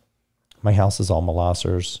 My house is all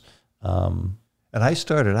Molossers. And I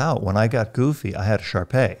started out, when I got Goofy, I had a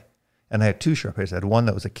Shar-Pei. And I had two Shar-Peis. I had one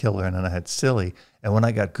that was a killer, and then I had Silly. And when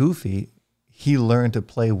I got Goofy, he learned to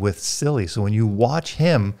play with Silly. So when you watch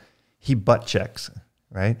him, he butt checks.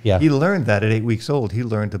 Right? Yeah. He learned that at 8 weeks old. He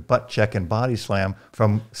learned to butt check and body slam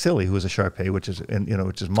from Silly, who was a Shar-Pei, which is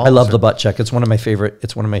Mollisser. I love the butt check. It's one of my favorite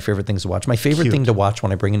things to watch. My favorite thing to watch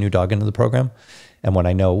when I bring a new dog into the program And when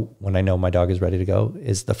I know my dog is ready to go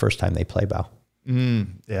is the first time they play bow.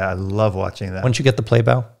 Yeah, I love watching that. Once you get the play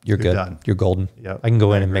bow, you're good. Done. You're golden. Yep. I can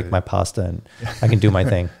go in and make my pasta and I can do my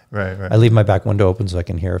thing. Right. I leave my back window open so I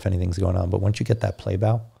can hear if anything's going on. But once you get that play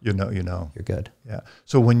bow, you know, you're good. Yeah.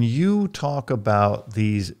 So when you talk about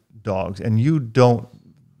these dogs and you don't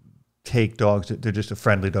take dogs, they're just a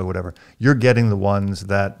friendly dog, whatever, you're getting the ones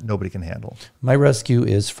that nobody can handle. My rescue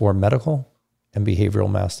is for medical and behavioral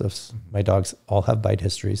mastiffs. My dogs all have bite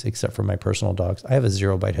histories except for my personal dogs. I have a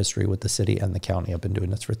 0 bite history with the city and the county. I've been doing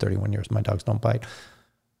this for 31 years. My dogs don't bite.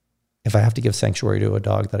 If I have to give sanctuary to a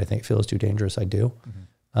dog that I think feels too dangerous, I do,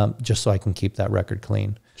 just so I can keep that record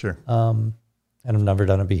clean. Sure. And I've never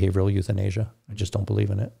done a behavioral euthanasia. I just don't believe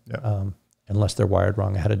in it. Yeah. Unless they're wired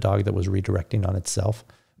wrong. I had a dog that was redirecting on itself.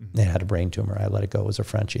 It had a brain tumor. I let it go. It was a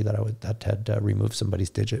Frenchie that had removed somebody's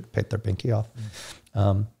digit, picked their pinky off.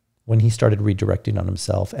 When he started redirecting on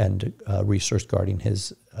himself and resource guarding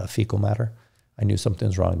his fecal matter, I knew something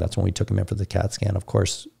was wrong. That's when we took him in for the CAT scan. Of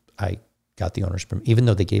course, I got the owner's permission, even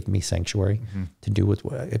though they gave me sanctuary to do with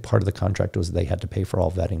part of the contract was they had to pay for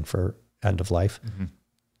all vetting for end of life.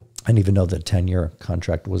 And even though the 10-year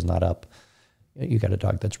contract was not up, you got a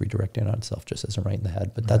dog that's redirecting on itself, just isn't right in the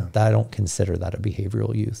head. But that I don't consider that a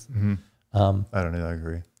behavioral youth. I don't know. I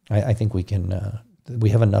agree. I think we can,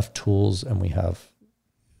 we have enough tools and we have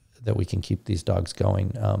that we can keep these dogs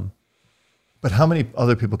going. But how many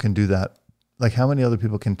other people can do that? Like how many other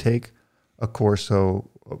people can take a Corso,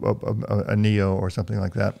 a Neo or something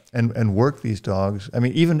like that and work these dogs? I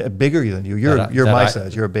mean, even bigger than you, you're my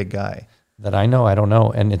size, you're a big guy. That I know, I don't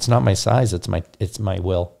know. And it's not my size, it's my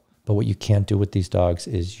will. But what you can't do with these dogs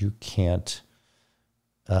is you can't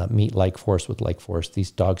meet like force with like force.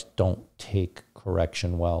 These dogs don't take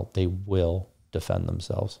correction well. They will defend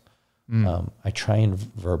themselves. I try and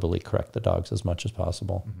verbally correct the dogs as much as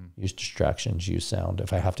possible. Use distractions, use sound.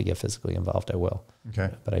 If I have to get physically involved, I will.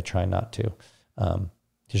 Okay. But I try not to.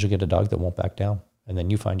 Because you'll get a dog that won't back down. And then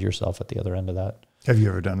you find yourself at the other end of that. Have you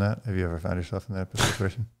ever done that? Have you ever found yourself in that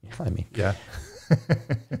situation? Yeah, I mean. Yeah.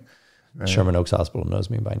 Right. Sherman Oaks Hospital knows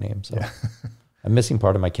me by name. So I'm missing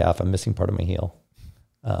part of my calf. I'm missing part of my heel.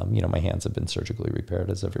 My hands have been surgically repaired,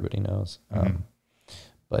 as everybody knows.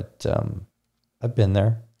 But I've been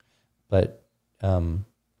there. But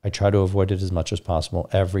I try to avoid it as much as possible.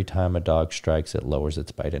 Every time a dog strikes, it lowers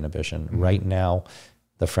its bite inhibition. Right now,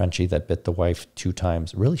 the Frenchie that bit the wife 2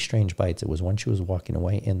 times, really strange bites. It was when she was walking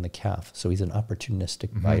away in the calf. So he's an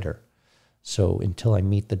opportunistic biter. So until I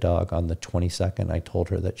meet the dog on the 22nd, I told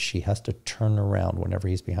her that she has to turn around whenever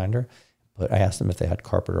he's behind her. But I asked them if they had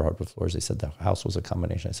carpet or hardwood floors. They said the house was a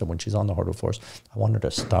combination. I said, when she's on the hardwood floors, I want her to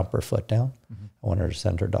stomp her foot down. I want her to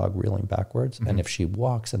send her dog reeling backwards. And if she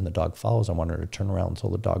walks and the dog follows, I want her to turn around until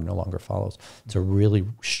the dog no longer follows. It's a really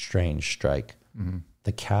strange strike.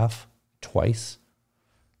 The calf, twice,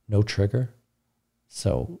 no trigger.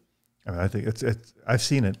 So I mean, I think it's I've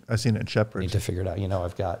seen it. I've seen it in shepherds. Need to figure it out.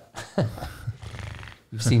 I've got,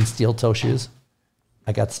 you've seen steel toe shoes?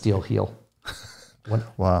 I got steel heel.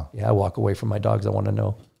 Wow. Yeah, I walk away from my dogs. I want to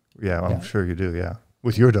know. Yeah, I'm sure you do. Yeah,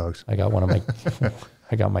 with your dogs. I got one of my,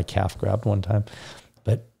 I got my calf grabbed one time,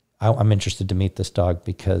 but I'm interested to meet this dog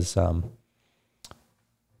because I'm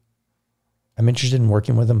interested in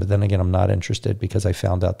working with him. But then again, I'm not interested because I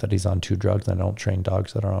found out that he's on 2 drugs. And I don't train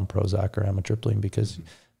dogs that are on Prozac or amitriptyline because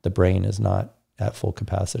the brain is not at full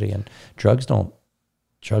capacity. And drugs don't.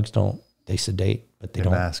 They sedate, but they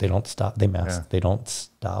don't stop. They mask. Yeah. They don't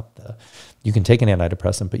stop. You can take an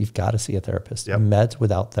antidepressant, but you've got to see a therapist. Yep. Meds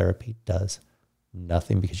without therapy does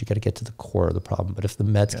nothing because you got to get to the core of the problem. But if the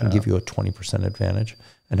meds can give you a 20% advantage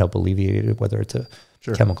and help alleviate it, whether it's a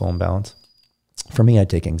chemical imbalance. For me, I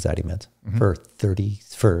take anxiety meds for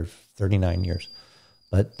 39 years.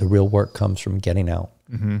 But the real work comes from getting out,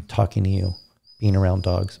 talking to you, being around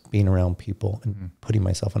dogs, being around people, and putting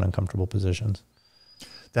myself in uncomfortable positions.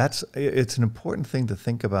 It's an important thing to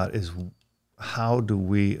think about is how do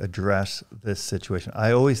we address this situation?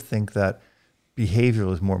 I always think that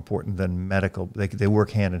behavioral is more important than medical. They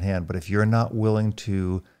work hand in hand, but if you're not willing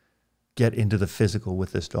to get into the physical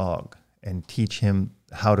with this dog and teach him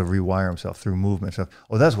how to rewire himself through movement. So,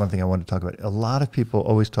 that's one thing I wanted to talk about. A lot of people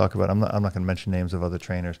always talk about, I'm not going to mention names of other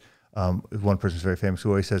trainers. One person's very famous who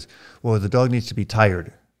always says, well, the dog needs to be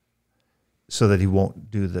tired so that he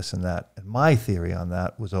won't do this and that. And my theory on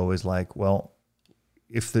that was always like, well,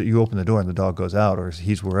 if you open the door and the dog goes out or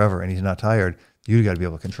he's wherever and he's not tired, you got to be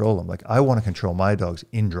able to control him. Like I want to control my dogs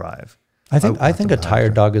in drive. I think a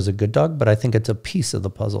tired dog is a good dog, but I think it's a piece of the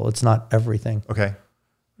puzzle. It's not everything. Okay.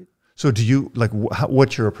 So do you,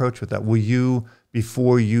 what's your approach with that? Will you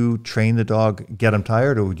before you train the dog, get them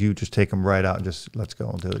tired, or would you just take them right out and just let's go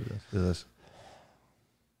and do this?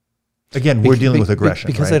 Again, we're dealing with aggression,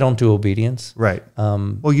 because right? I don't do obedience. Right.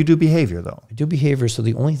 Well, you do behavior though. I do behavior. So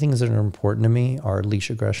the only things that are important to me are leash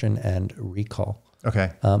aggression and recall.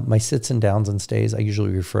 Okay. My sits and downs and stays, I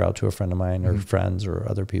usually refer out to a friend of mine or friends or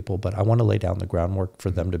other people, but I want to lay down the groundwork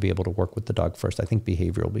for them to be able to work with the dog first. I think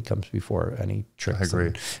behavioral becomes before any tricks. I agree.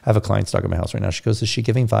 And I have a client's dog in my house right now. She goes, is she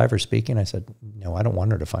giving 5 or speaking? I said, no, I don't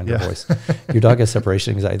want her to find her voice. Your dog has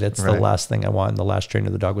separation anxiety. That's the last thing I want. And the last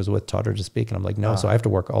trainer the dog was with taught her to speak. And I'm like, no. So I have to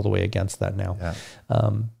work all the way against that now.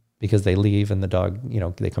 Yeah. Because they leave and the dog,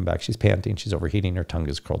 they come back, she's panting, she's overheating, her tongue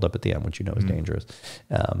is curled up at the end, which is dangerous.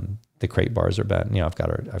 The crate bars are bent. I've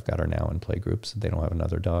got her now in play groups. They don't have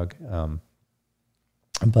another dog.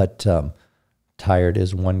 But tired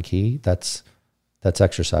is one key. That's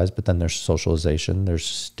exercise, but then there's socialization, there's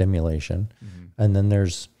stimulation, and then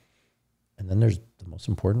there's the most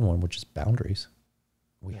important one, which is boundaries.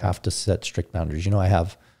 We have to set strict boundaries. I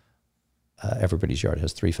have everybody's yard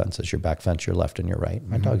has 3 fences, your back fence, your left and your right.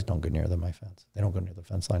 My dogs don't go near my fence. They don't go near the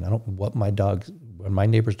fence line. When my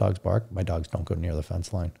neighbor's dogs bark, my dogs don't go near the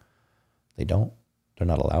fence line. They don't. They're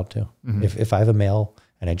not allowed to. If I have a male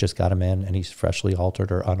and I just got him in and he's freshly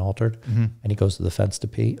altered or unaltered and he goes to the fence to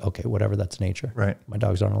pee, okay, whatever, that's nature. Right. My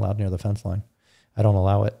dogs aren't allowed near the fence line. I don't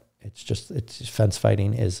allow it. It's fence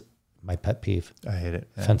fighting is my pet peeve. I hate it.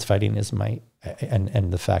 Yeah. Fence fighting is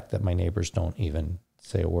and the fact that my neighbors don't even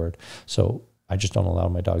say a word. So I just don't allow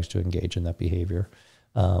my dogs to engage in that behavior.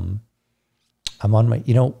 I'm on my,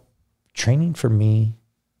 training for me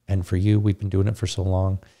and for you, we've been doing it for so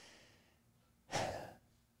long.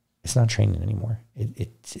 It's not training anymore.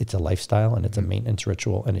 It's a lifestyle and it's a maintenance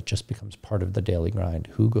ritual, and it just becomes part of the daily grind.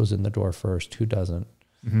 Who goes in the door first? Who doesn't?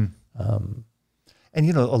 And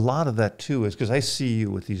a lot of that too is because I see you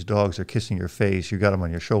with these dogs, they're kissing your face, you got them on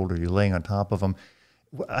your shoulder, you're laying on top of them.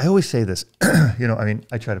 I always say this,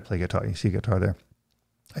 I try to play guitar. You see guitar there?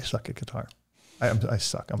 I suck at guitar. I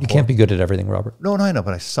suck. You can't be good at everything, Robert. No, I know,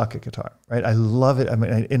 but I suck at guitar, right? I love it. I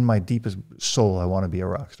mean, in my deepest soul, I want to be a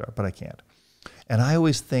rock star, but I can't. And I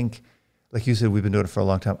always think, like you said, we've been doing it for a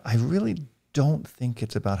long time. I really don't think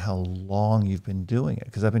it's about how long you've been doing it,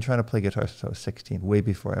 because I've been trying to play guitar since I was 16, way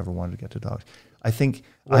before I ever wanted to get to dogs. I think...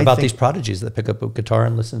 What about these prodigies that pick up a guitar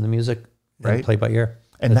and listen to music and play by ear?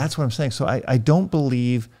 And that's what I'm saying. So I don't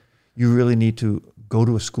believe you really need to go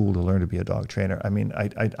to a school to learn to be a dog trainer. I mean,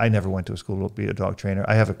 I never went to a school to be a dog trainer.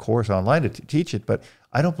 I have a course online to teach it, but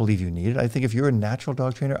I don't believe you need it. I think if you're a natural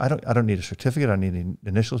dog trainer, I don't need a certificate. I don't need any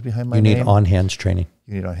initials behind my name. You need on-hands training.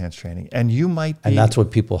 You need on-hands training. And you might be... And that's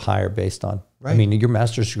what people hire based on. Right. I mean, your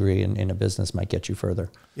master's degree in a business might get you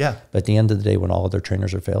further. Yeah. But at the end of the day, when all other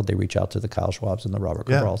trainers are failed, they reach out to the Kyle Schwabs and the Robert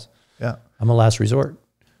Cabrals. Yeah. I'm a last resort.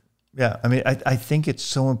 Yeah, I mean, I think it's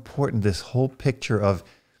so important, this whole picture of,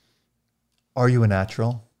 are you a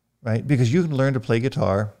natural, right? Because you can learn to play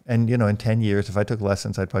guitar, and, in 10 years, if I took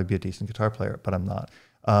lessons, I'd probably be a decent guitar player, but I'm not.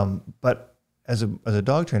 But as a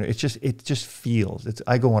dog trainer, it just feels.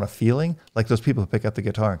 I go on a feeling, like those people who pick up the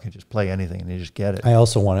guitar and can just play anything, and they just get it. I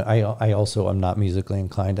also am not musically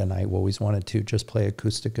inclined, and I always wanted to just play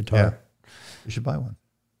acoustic guitar. Yeah. You should buy one.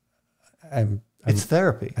 It's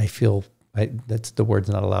therapy. I feel... that's the word's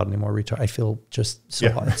not allowed anymore. I feel just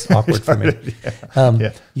it's awkward for me.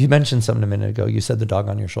 You mentioned something a minute ago. You said the dog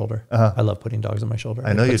on your shoulder. I love putting dogs on my shoulder.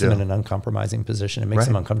 I know you do. It puts them in an uncompromising position. It makes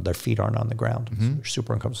them uncomfortable. Their feet aren't on the ground. So they're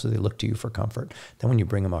super uncomfortable. So they look to you for comfort. Then when you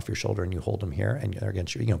bring them off your shoulder and you hold them here and they're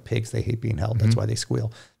against you, pigs, they hate being held. That's why they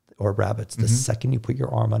squeal. Or rabbits. The second you put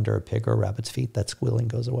your arm under a pig or a rabbit's feet, that squealing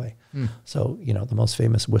goes away. So, the most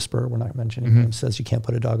famous whisperer, we're not mentioning him, says you can't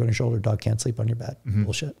put a dog on your shoulder. Dog can't sleep on your bed.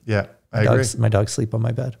 Bullshit. Yeah, I agree. My dogs sleep on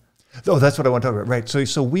my bed. Oh, that's what I want to talk about. Right.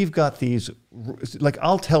 So we've got these, like,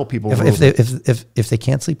 I'll tell people. If they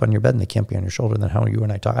can't sleep on your bed and they can't be on your shoulder, then how are you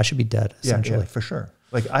and I talk? I should be dead, essentially. Yeah, for sure.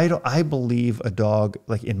 Like, I believe a dog,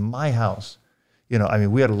 like in my house, we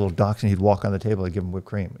had a little dachshund. He'd walk on the table. I'd give him whipped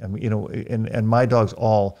cream. And my dogs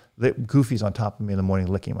Goofy's on top of me in the morning,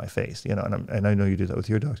 licking my face. And I know you do that with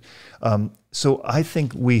your dogs. So I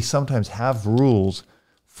think we sometimes have rules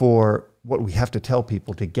for what we have to tell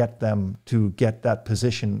people to get them to get that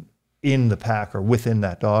position in the pack or within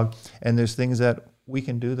that dog. And there's things that we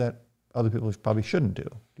can do that other people probably shouldn't do.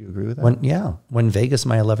 Do you agree with that? When Vegas,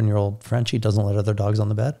 my 11-year-old Frenchie, doesn't let other dogs on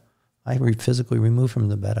the bed, I physically remove him from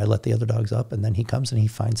the bed. I let the other dogs up, and then he comes and he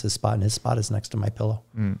finds his spot, and his spot is next to my pillow.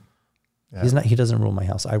 Yeah. He doesn't rule my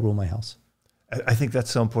house. I rule my house. I think that's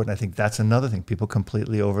so important. I think that's another thing people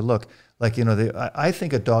completely overlook. Like, you know, I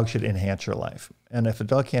think a dog should enhance your life. And if a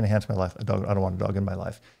dog can't enhance my life, I don't want a dog in my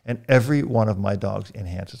life. And every one of my dogs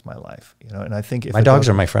enhances my life. You know, and I think if my dogs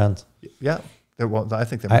are my friends. Yeah. Well, I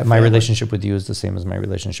think they're my relationship with you is the same as my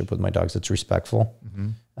relationship with my dogs. It's respectful.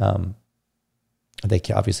 They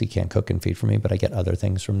obviously can't cook and feed for me, but I get other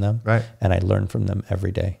things from them. Right. And I learn from them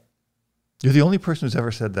every day. You're the only person who's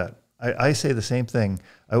ever said that. I say the same thing.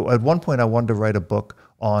 At one point, I wanted to write a book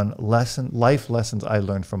on life lessons I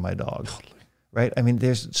learned from my dog. Right? I mean,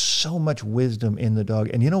 there's so much wisdom in the dog.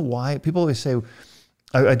 And you know why? People always say,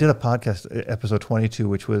 I did a podcast, episode 22,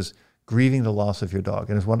 which was grieving the loss of your dog.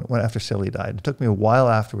 And it was one after Silly died. It took me a while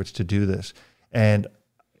afterwards to do this. And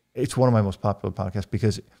it's one of my most popular podcasts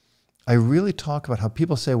because I really talk about how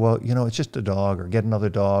people say, well, you know, it's just a dog, or get another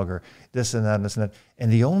dog, or this and that and this and that.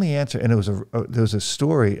 And the only answer, and there was a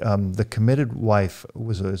story, The Committed Wife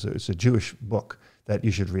it's a Jewish book that you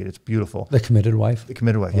should read. It's beautiful. The Committed Wife? The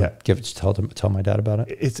Committed Wife, yeah. Tell my dad about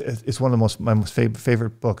it. It's one of my most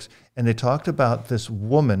favorite books. And they talked about this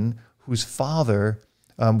woman whose father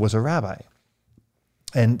was a rabbi.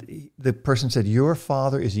 And the person said, your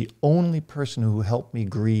father is the only person who helped me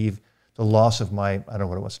grieve the loss of my, I don't know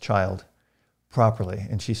what it was, child, properly.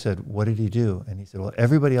 And she said, what did he do? And he said, well,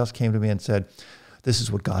 everybody else came to me and said, this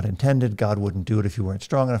is what God intended. God wouldn't do it if you weren't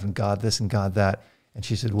strong enough, and God this and God that. And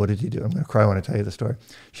she said, what did he do? I'm going to cry when I tell you the story.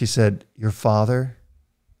 She said, your father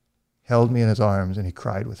held me in his arms and he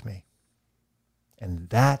cried with me. And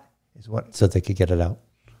that is what... So they could get it out.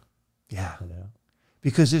 Yeah.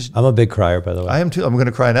 Because I'm a big crier, by the way. I am too. I'm going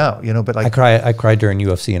to cry now, you know, but I cry during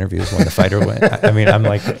UFC interviews when the fighter went. I mean, I'm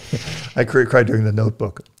like, I cried during The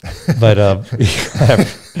Notebook, but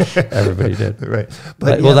everybody did. Right.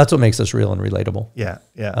 But well, that's what makes us real and relatable. Yeah.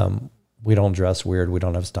 Yeah. We don't dress weird. We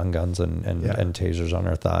don't have stun guns and tasers on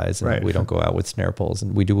our thighs. And we don't go out with snare poles,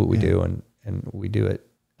 and we do what we do. And we do it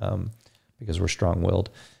because we're strong willed.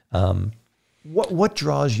 What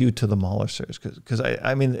draws you to the Mollisers? Because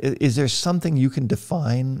I mean, is there something you can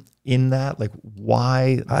define in that? Like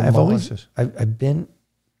why the Mollisers? I've been,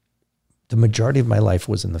 the majority of my life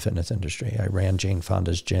was in the fitness industry. I ran Jane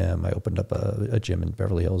Fonda's gym. I opened up a gym in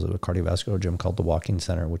Beverly Hills, a cardiovascular gym called the Walking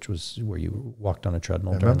Center, which was where you walked on a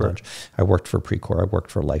treadmill during lunch. I worked for Precor. I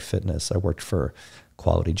worked for Life Fitness. I worked for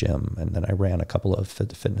Quality Gym. And then I ran a couple of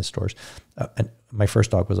fitness stores. And my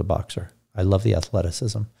first dog was a boxer. I love the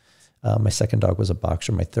athleticism. My second dog was a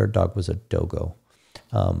boxer. My third dog was a dogo.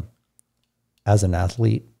 As an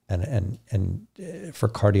athlete and for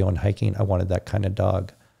cardio and hiking, I wanted that kind of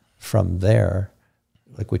dog. From there,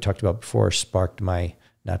 like we talked about before, sparked my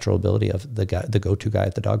natural ability of the go-to guy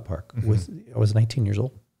at the dog park. I was 19 years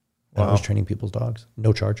old. And I was training people's dogs.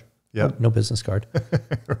 No charge. Yeah. No business card.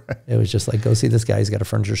 Right. It was just like, go see this guy. He's got a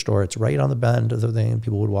furniture store. It's right on the bend of the thing. And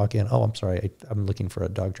people would walk in. Oh, I'm sorry. I'm looking for a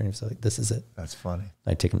dog training facility. This is it. That's funny.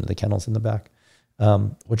 I'd take them to the kennels in the back.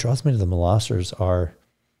 What draws me to the Mollisers are,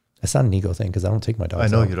 it's not an ego thing because I don't take my dogs I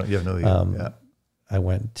know out. you don't. You have no ego. Yeah. I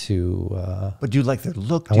went to... but do you like their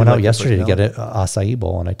look? I went out yesterday to get an acai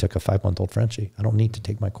bowl, and I took a 5-month-old Frenchie. I don't need to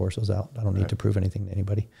take my Corsos out. I don't need to prove anything to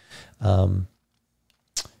anybody. Why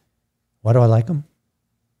do I like them?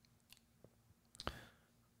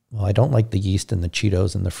 Well, I don't like the yeast and the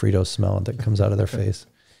Cheetos and the Fritos smell that comes out of their face.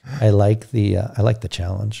 I like the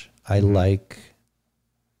challenge. I like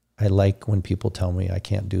when people tell me I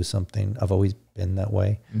can't do something. I've always been that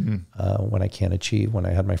way. When I can't achieve, when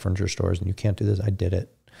I had my furniture stores and you can't do this, I did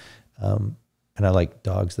it. And I like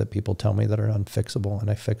dogs that people tell me that are unfixable,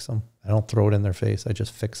 and I fix them. I don't throw it in their face. I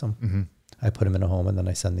just fix them. I put them in a home, and then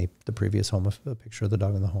I send the previous home a picture of the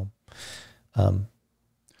dog in the home.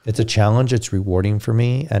 It's a challenge. It's rewarding for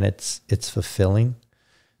me, and it's fulfilling.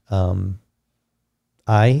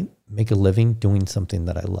 I make a living doing something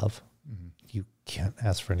that I love. You can't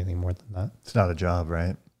ask for anything more than that. It's not a job,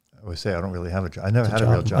 right? I always say I don't really have a job. I never had a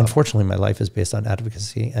real job. Unfortunately, my life is based on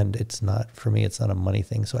advocacy, and it's not, for me, it's not a money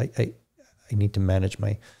thing. So I need to manage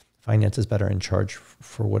my finances better and charge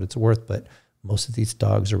for what it's worth. But most of these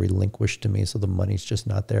dogs are relinquished to me, so the money's just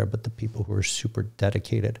not there. But the people who are super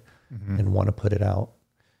dedicated and want to put it out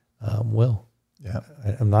will. Yeah,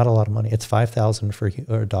 I'm not a lot of money. It's $5,000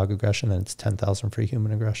 for dog aggression, and it's $10,000 for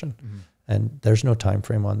human aggression, and there's no time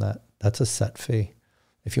frame on that. That's a set fee.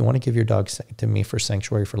 If you want to give your dog to me for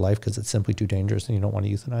sanctuary for life because it's simply too dangerous and you don't want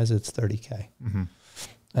to euthanize it, it's $30K. And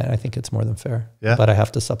I think it's more than fair. Yeah. But I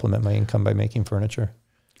have to supplement my income by making furniture.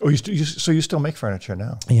 Oh, so you still make furniture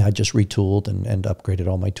now? Yeah, I just retooled and upgraded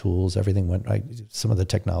all my tools. Everything went right. Some of the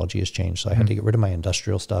technology has changed. So I had to get rid of my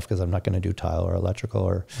industrial stuff because I'm not going to do tile or electrical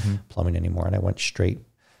or plumbing anymore. And I went straight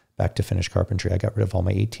back to finished carpentry. I got rid of all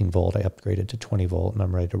my 18 volt. I upgraded to 20 volt, and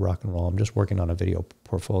I'm ready to rock and roll. I'm just working on a video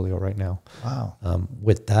portfolio right now. Wow.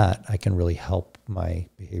 With that, I can really help my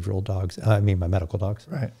behavioral dogs. I mean, my medical dogs.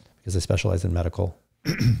 Right. Because I specialize in medical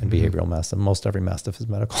and behavioral mastiff. Most every mastiff is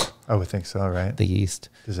medical. I would think so, right? The yeast,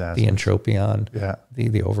 Disaster. the entropion, Yeah.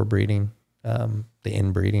 the overbreeding, the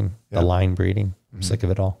inbreeding, the line breeding. I'm sick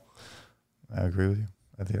of it all. I agree with you.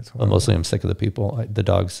 I think it's Well, mostly I'm sick of the people. The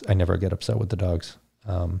dogs, I never get upset with the dogs.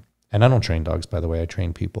 And I don't train dogs, by the way. I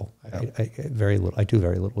train people. I very little. I do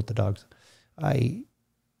very little with the dogs.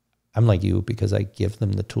 I'm like you because I give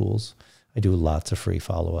them the tools. I do lots of free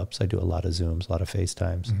follow-ups. I do a lot of Zooms, a lot of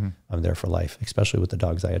FaceTimes. I'm there for life, especially with the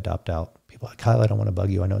dogs I adopt out. People are like, Kyle, I don't want to bug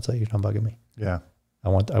you. I know it's like, you're not bugging me. Yeah. I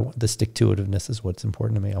want the stick-to-itiveness is what's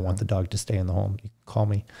important to me. I want the dog to stay in the home. You can call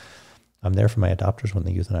me. I'm there for my adopters when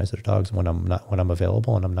they euthanize their dogs. When I'm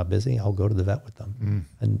available and I'm not busy, I'll go to the vet with them.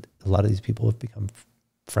 And a lot of these people have become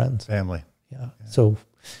friends. Family. Yeah. So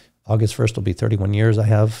August 1st will be 31 years.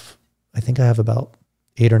 I think I have about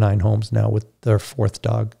 8 or 9 homes now with their 4th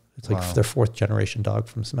dog. It's like their 4th generation dog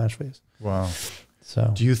from Smash Face. Wow.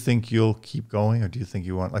 So do you think you'll keep going, or do you think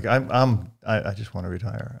you want, like, I just want to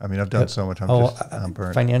retire. I mean, I've done so much. I'm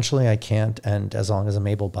burnt. Financially, I can't. And as long as I'm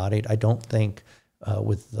able-bodied, I don't think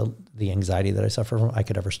with the anxiety that I suffer from, I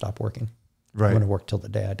could ever stop working. Right. I'm going to work till the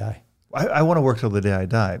day I die. I want to work till the day I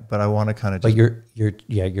die, but I want to kind of. But you're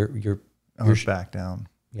back down.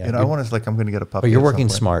 Yeah, you know, I want to, like, I'm going to get a puppy. But you're working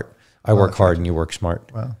smart. I work hard and you work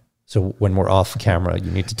smart. Wow. So when we're off camera,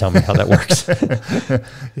 you need to tell me how that works.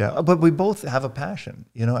 Yeah, but we both have a passion.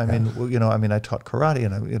 You know, I mean, I taught karate,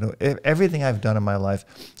 and everything I've done in my life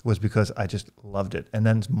was because I just loved it, and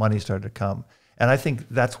then money started to come, and I think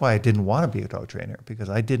that's why I didn't want to be a dog trainer, because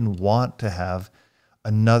I didn't want to have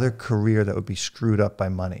another career that would be screwed up by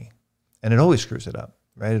money, and it always screws it up,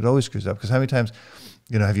 right? It always screws up, because how many times,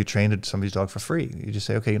 have you trained somebody's dog for free? You just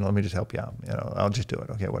say, okay, let me just help you out. I'll just do it.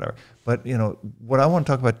 Okay, whatever. But, what I want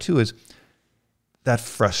to talk about too is that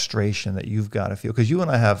frustration that you've got to feel. Because you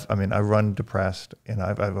and I have, I run depressed, and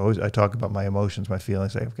I talk about my emotions, my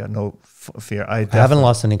feelings. I've got no fear. I haven't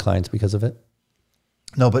lost any clients because of it.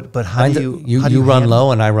 No, but how do you run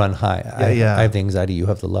low and I run high. Yeah, I have the anxiety, you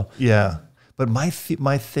have the low. Yeah. But my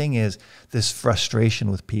thing is this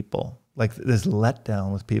frustration with people. Like this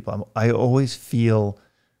letdown with people. I always feel.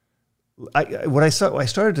 I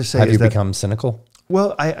started to say. Have you become cynical?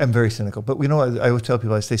 Well, I'm very cynical, but I always tell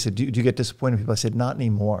people. They said, "Do you get disappointed?" People, I said, "Not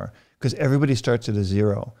anymore," because everybody starts at a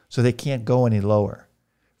 0, so they can't go any lower,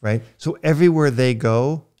 right? So everywhere they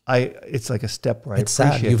go, it's like a step where it's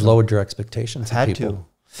sad. You've lowered your expectations. I've had to,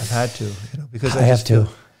 because I have to.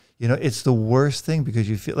 It's the worst thing, because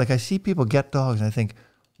you feel like I see people get dogs and I think,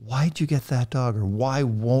 why'd you get that dog? Or why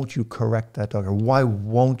won't you correct that dog? Or why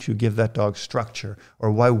won't you give that dog structure? Or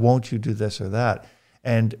why won't you do this or that?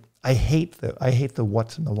 And I hate the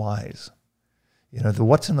what's and the whys. The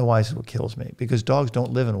what's and the whys is what kills me, because dogs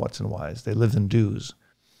don't live in what's and whys. They live in do's.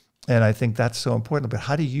 And I think that's so important. But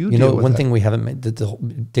how do you deal with one that? thing we haven't made, the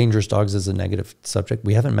dangerous dogs is a negative subject.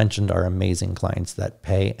 We haven't mentioned our amazing clients that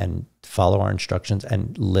pay and follow our instructions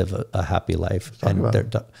and live a happy life. We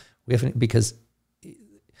haven't, because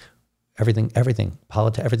everything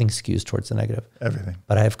skews towards the negative. Everything.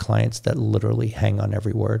 But I have clients that literally hang on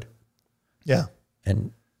every word. Yeah.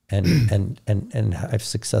 And I've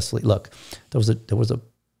successfully, look, there was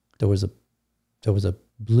a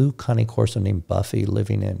blue Cane Corso named Buffy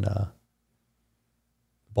living in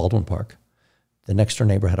Baldwin Park. The next door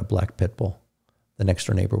neighbor had a black pit bull. The next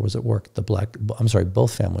door neighbor was at work.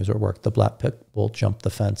 Both families were at work. The black pit bull jumped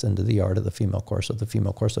the fence into the yard of the female Corso. The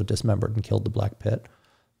female Corso dismembered and killed the black pit.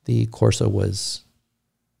 The Corso was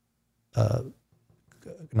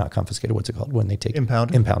not confiscated. What's it called when they take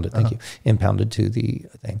impounded? Impounded. Thank you. Impounded to the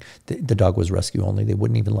thing. The dog was rescue only. They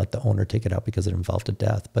wouldn't even let the owner take it out because it involved a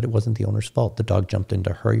death. But it wasn't the owner's fault. The dog jumped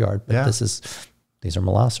into her yard. But these are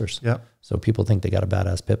Molossers. Yeah. So people think they got a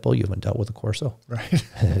badass pit bull. You haven't dealt with a Corso. Right.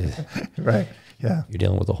 Right. Yeah. You're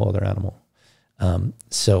dealing with a whole other animal. I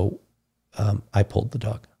pulled the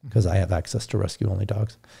dog because I have access to rescue only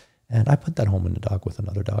dogs. And I put that home in a dog with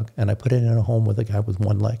another dog. And I put it in a home with a guy with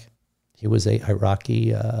one leg. He was a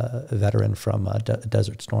Iraqi veteran from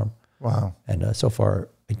Desert Storm. Wow. And so far,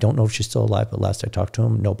 I don't know if she's still alive, but last I talked to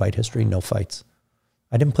him, no bite history, no fights.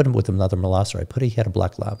 I didn't put him with another Molosser. He had a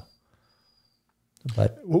black lab.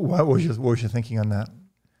 But what was your thinking on that?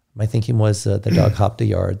 My thinking was the dog hopped a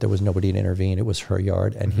yard. There was nobody to intervene. It was her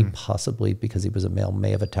yard. And he possibly, because he was a male,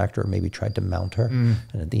 may have attacked her or maybe tried to mount her. And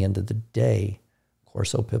at the end of the day,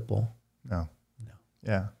 Corso pit bull. No.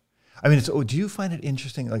 Yeah. I mean, do you find it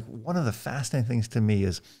interesting? Like, one of the fascinating things to me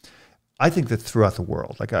is I think that throughout the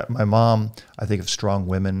world, like my mom, I think of strong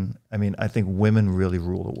women. I mean, I think women really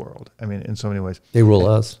rule the world. I mean, in so many ways. They rule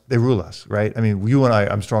us. They rule us, right? I mean, you and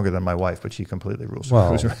I'm stronger than my wife, but she completely rules.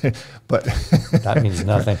 Well, right? But that means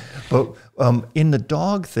nothing. But in the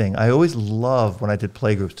dog thing, I always loved when I did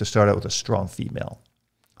play groups to start out with a strong female.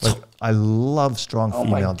 Like, I love strong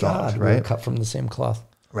female dogs, right? We're cut from the same cloth.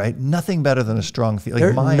 Right? Nothing better than a strong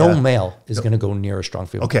female. Like no male is going to go near a strong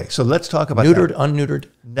female. Okay, so let's talk about neutered, that. Unneutered,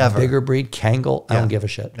 Never. Bigger breed, Kangal, I don't give a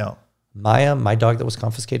shit. No. Maya, my dog that was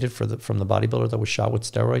confiscated from the bodybuilder that was shot with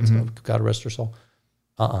steroids, God rest her soul.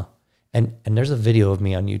 And there's a video of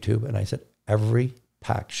me on YouTube, and I said, every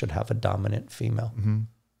pack should have a dominant female.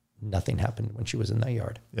 Nothing happened when she was in that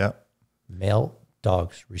yard. Yeah. Male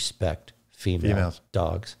dogs respect females.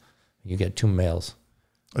 Dogs. You get 2 males.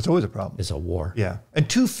 It's always a problem. It's a war. Yeah. And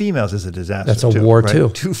 2 females is a disaster. That's a war right? too.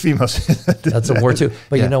 2 females is a disaster. That's a war too.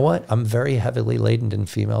 But you know what? I'm very heavily laden in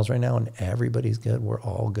females right now, and everybody's good. We're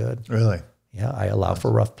all good. Really? Yeah. I allow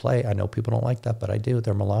for rough play. I know people don't like that, but I do.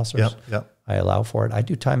 They're molosters. Yep. I allow for it. I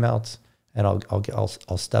do timeouts, and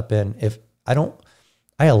I'll step in. If I don't,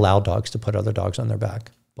 I allow dogs to put other dogs on their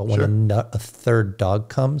back. But when a third dog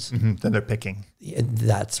comes, then they're picking.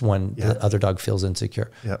 That's when the other dog feels insecure.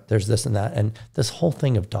 Yep. There's this and that. And this whole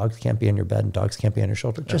thing of dogs can't be on your bed and dogs can't be on your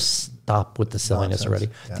shoulder. Just stop with the silliness already.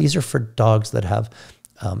 Yeah. These are for dogs that have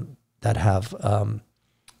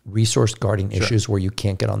resource guarding issues where you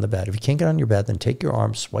can't get on the bed. If you can't get on your bed, then take your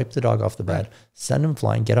arm, swipe the dog off the bed, send him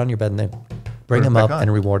flying, get on your bed, and then bring him up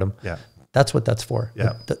and reward him. Yeah. That's what that's for.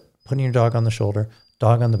 Yeah. Putting your dog on the shoulder,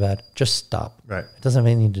 dog on the bed, just stop. Right. It doesn't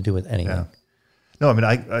have anything to do with anything. Yeah. No, I mean,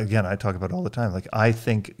 I talk about it all the time. Like, I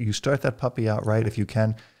think you start that puppy out right if you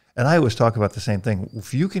can. And I always talk about the same thing.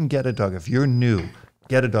 If you can get a dog, if you're new,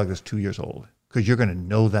 get a dog that's 2 years old, because you're going to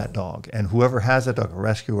know that dog. And whoever has that dog, a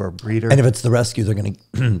rescue or a breeder. And if it's the rescue, they're going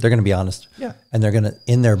to be honest. Yeah. And they're going to,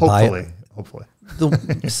 in their bio. Hopefully.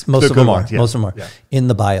 Most of them are. Yeah. Most of them are. Yeah. In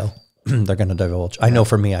the bio, they're going to divulge. I know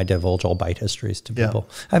for me, I divulge all bite histories to people.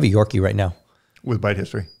 I have a Yorkie right now. With bite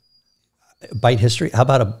history. Bite history? How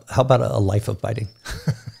about a life of biting?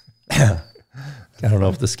 I don't know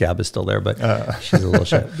if the scab is still there, but she's a little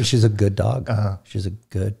shy. But she's a good dog. She's a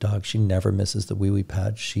good dog. She never misses the wee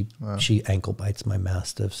pad. She ankle bites my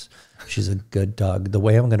mastiffs. She's a good dog. The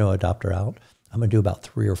way I'm going to adopt her out, I'm going to do about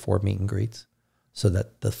 3 or 4 meet and greets, so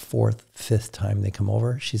that the 4th, 5th time they come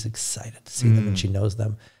over, she's excited to see them and she knows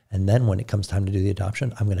them. And then when it comes time to do the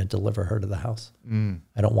adoption, I'm going to deliver her to the house.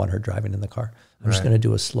 I don't want her driving in the car. I'm just going to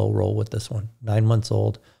do a slow roll with this one. 9 months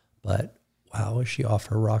old, but wow, is she off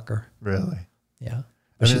her rocker? Really? Yeah.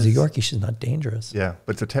 But she's a Yorkie. She's not dangerous. Yeah,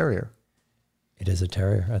 but it's a terrier. It is a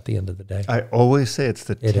terrier at the end of the day. I always say it's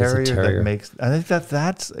the terrier that makes. I think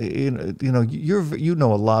that's you know you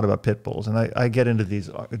know a lot about pit bulls, and I get into these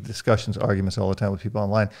discussions, arguments all the time with people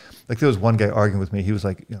online. Like, there was one guy arguing with me. He was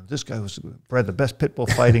like, this guy was bred the best pit bull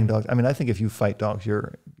fighting dog. I mean, I think if you fight dogs, hell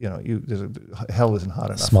isn't hot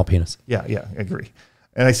enough. Small penis. Yeah, I agree.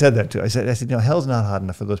 And I said that too. I said hell's not hot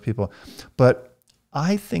enough for those people. But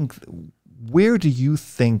I think. Where do you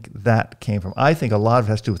think that came from? I think a lot of it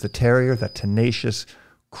has to do with the terrier, that tenacious,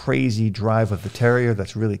 crazy drive of the terrier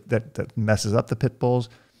that's really that messes up the pit bulls,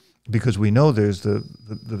 because we know there's the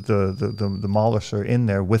mollusser in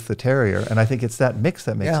there with the terrier, and I think it's that mix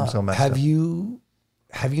that makes them so messed up. Have you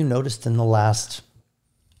noticed in the last,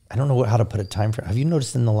 I don't know how to put a time frame, have you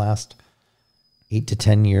noticed in the last 8 to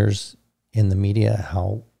 10 years in the media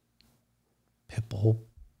how pit bull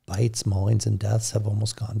bites, maulings, and deaths have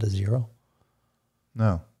almost gone to 0?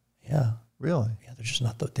 No. Yeah. Really? Yeah, they're just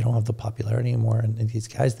not. They don't have the popularity anymore. And these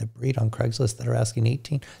guys that breed on Craigslist that are asking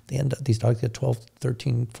 18, they end up, these dogs get 12,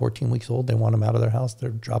 13, 14 weeks old. They want them out of their house.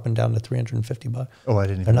 They're dropping down to $350. Oh, I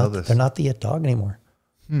didn't even know this. They're not the it dog anymore.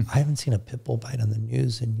 I haven't seen a pit bull bite on the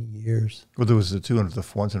news in years. Well, there was the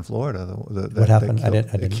ones in Florida. What happened? I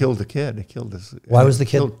didn't. They killed the kid. They killed this. Why was the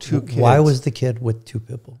kid? Killed 2 kids. Why was the kid with 2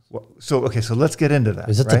 pit bulls? Well, so let's get into that.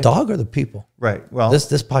 Is it the dog or the people? Right. Well, this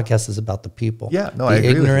podcast is about the people. Yeah. No, I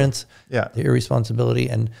agree. The ignorance. Yeah. The irresponsibility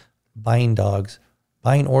and buying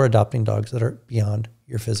or adopting dogs that are beyond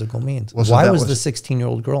your physical means. Well, so why was the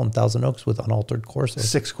 16-year-old girl in Thousand Oaks with unaltered Corsos?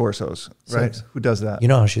 6 Corsos, right? 6. Who does that? You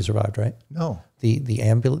know how she survived, right? No. The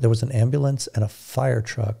ambulance. There was an ambulance and a fire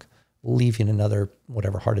truck leaving another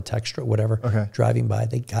heart attack, stroke, driving by.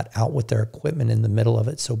 They got out with their equipment in the middle of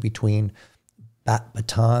it. So between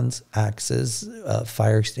batons, axes,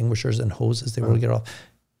 fire extinguishers, and hoses, they were able to get off.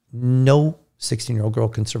 No 16-year-old girl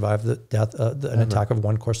can survive the death, an attack of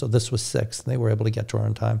 1 Corso. This was 6. They were able to get to her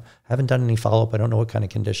in time. I haven't done any follow-up. I don't know what kind of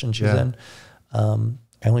condition she's in. I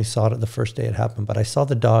only saw it the first day it happened, but I saw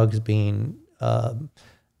the dogs being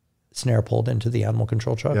snare pulled into the animal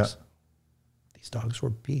control trucks. Yeah. These dogs were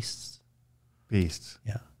beasts. Beasts.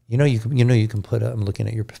 Yeah. You can put I'm looking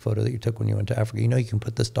at your photo that you took when you went to Africa. You can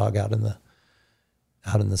put this dog out in the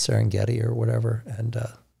Serengeti or whatever, and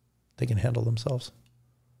they can handle themselves.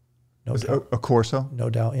 No doubt. A Corso? No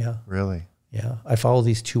doubt, yeah. Really? Yeah. I follow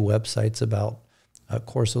these 2 websites about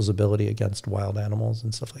Corso's ability against wild animals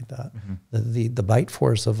and stuff like that. Mm-hmm. The bite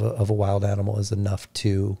force of a wild animal is enough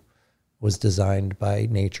was designed by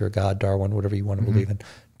nature, God, Darwin, whatever you want to believe in,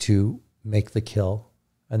 to make the kill,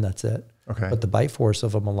 and that's it. Okay. But the bite force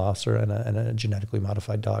of a molosser and a genetically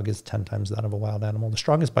modified dog is 10 times that of a wild animal. The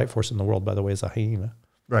strongest bite force in the world, by the way, is a hyena.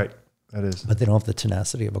 Right. That is. But they don't have the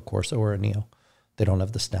tenacity of a Corso or a Neo. They don't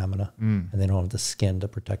have the stamina, and they don't have the skin to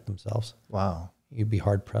protect themselves. Wow. You'd be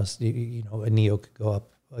hard pressed. A Neo could go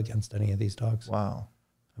up against any of these dogs. Wow.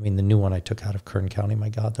 I mean, the new one I took out of Kern County, my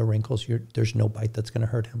God, the wrinkles, there's no bite that's going to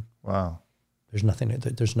hurt him. Wow. There's nothing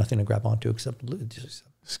to grab onto except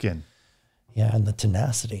skin. Yeah, and the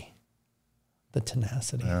tenacity. The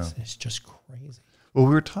tenacity is just crazy. Well,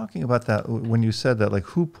 we were talking about that when you said that, like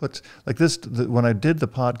who puts, like this, when I did the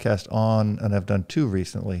podcast on, and I've done 2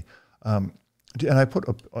 recently, and I put,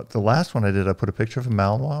 the last one I did, I put a picture of a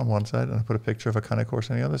Malinois on one side, and I put a picture of a Cane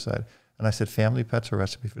Corso on the other side. And I said, family pets, a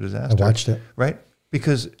recipe for disaster. I watched it. Right?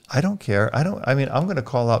 Because I don't care. I'm going to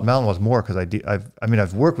call out Malinois more because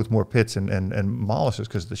I've worked with more pits and molluskers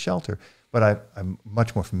because of the shelter, but I'm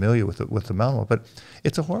much more familiar with the Malinois. But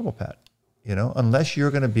it's a horrible pet, unless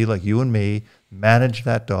you're going to be like you and me, manage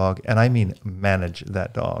that dog, and I mean manage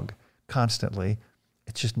that dog constantly.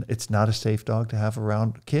 It's not a safe dog to have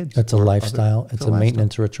around kids. It's a lifestyle. It's a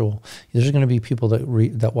maintenance ritual. There's going to be people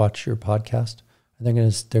that watch your podcast. They're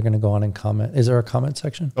going to go on and comment. Is there a comment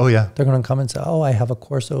section? Oh yeah. They're going to comment and say, "Oh, I have a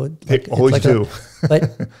Corso." They always do.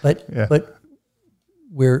 But yeah. But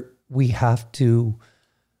we have to.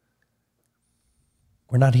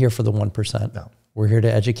 We're not here for the 1%. No. We're here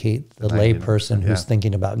to educate the lay person who's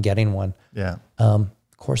thinking about getting one. Yeah.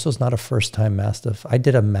 Corso's not a first-time Mastiff. I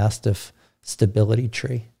did a Mastiff stability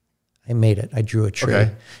tree. I made it. I drew a tree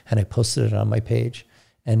and I posted it on my page.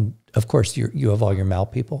 And of course, you have all your Mal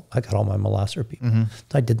people. I got all my molosser people. Mm-hmm.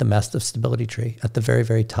 So I did the Mastiff stability tree. At the very,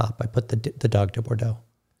 very top, I put the Dog de Bordeaux.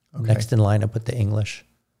 Okay. Next in line, I put the English.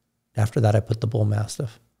 After that, I put the Bull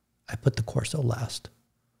Mastiff. I put the Corso last.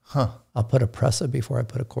 Huh. I'll put a Presa before I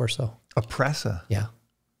put a Corso. A Presa? Yeah.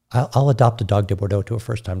 I'll adopt a Dog de Bordeaux to a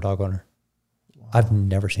first-time dog owner. Wow. I've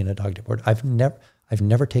never seen a Dog de Bordeaux. I've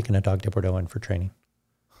never taken a Dog de Bordeaux in for training.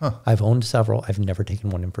 Huh. I've owned several. I've never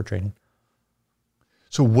taken one in for training.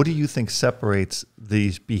 So what do you think separates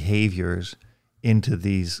these behaviors into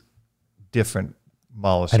these different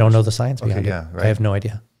mollusks? I don't know the science behind it. Yeah, right. I have no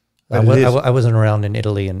idea. I wasn't around in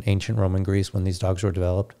Italy and ancient Roman Greece when these dogs were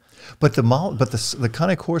developed. But the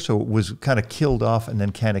Cane Corso was kind of killed off and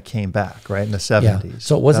then kind of came back, right, in the 70s. Yeah.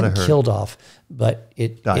 So it wasn't killed off, but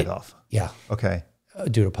it died off. Yeah. Okay.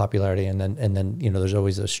 Due to popularity, and then there's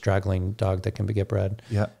always a straggling dog that can get bred.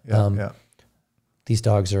 Yeah. Yeah. These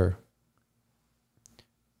dogs are.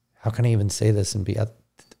 How can I even say this and be?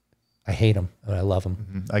 I hate them and I love them.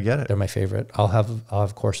 Mm-hmm. I get it. They're my favorite. I'll have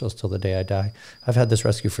Corsos till the day I die. I've had this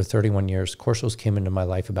rescue for 31 years. Corsos came into my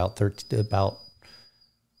life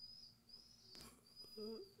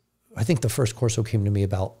I think the first Corso came to me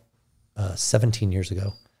about 17 years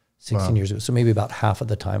ago, 16 years ago. So maybe about half of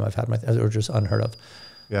the time I've had they were just unheard of.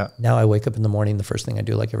 Yeah. Now I wake up in the morning, the first thing I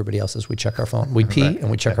do, like everybody else, is we check our phone. We pee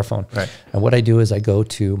and we check our phone. Right. And what I do is I go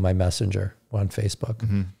to my messenger on Facebook.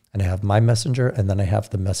 Mm-hmm. And I have my messenger, and then I have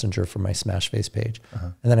the messenger for my Smash Face page. Uh-huh.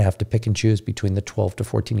 And then I have to pick and choose between the 12 to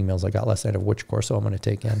 14 emails I got last night of which Corso I'm going to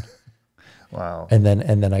take in. Wow. And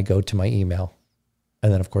then I go to my email.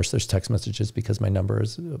 And then, of course, there's text messages because my number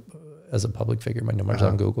is, as a public figure, my number's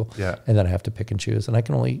on Google. Yeah. And then I have to pick and choose. And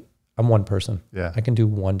I'm one person. Yeah. I can do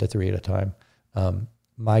 1 to 3 at a time.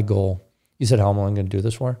 My goal, you said how long I'm going to do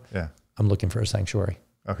this for? Yeah. I'm looking for a sanctuary.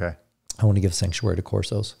 Okay. I want to give sanctuary to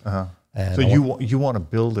Corsos. Uh-huh. And so you want to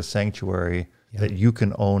build a sanctuary that you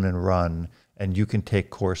can own and run, and you can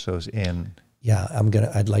take Corsos in. Yeah,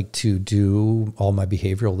 I'd like to do all my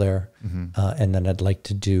behavioral there, and then I'd like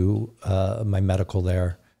to do my medical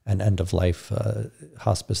there and end of life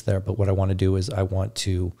hospice there. But what I want to do is I want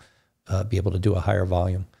to be able to do a higher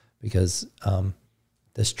volume because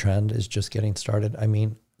this trend is just getting started. I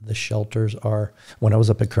mean, the shelters are. When I was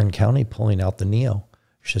up at Kern County pulling out the Neo.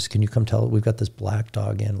 She says, can you come tell, we've got this black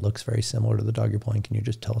dog in, looks very similar to the dog you're pulling. Can you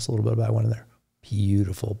just tell us a little bit about one of there?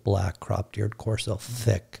 Beautiful black crop-eared Corso,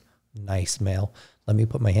 thick, nice male. Let me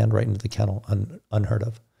put my hand right into the kennel, unheard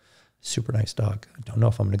of. Super nice dog. I don't know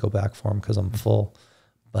if I'm going to go back for him because I'm full,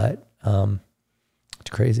 but It's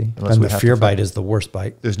crazy. Unless And the fear bite is the worst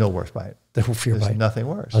bite. There's no worse bite. The fear There's bite. nothing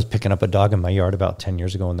worse. I was picking up a dog in my yard about 10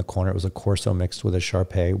 years ago in the corner. It was a Corso mixed with a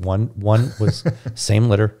Shar-Pei. One was same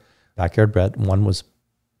litter, backyard bred. One was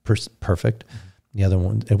perfect. The other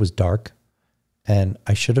one, it was dark. And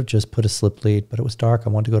I should have just put a slip lead, but it was dark. I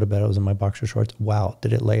wanted to go to bed. I was in my boxer shorts. Wow,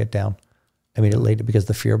 did it lay it down? I mean, it laid it because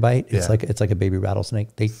the fear bite, it's like a baby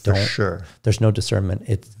rattlesnake. They don't. For sure. There's no discernment.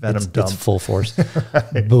 It's full force.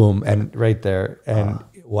 Right. Boom. And right there. And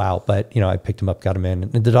wow. But, I picked him up, got him in.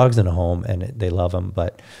 And the dog's in a home and they love him.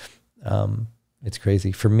 But it's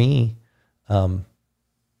crazy. For me, the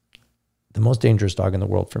most dangerous dog in the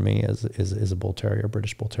world for me is a bull terrier,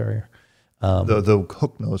 British bull terrier. The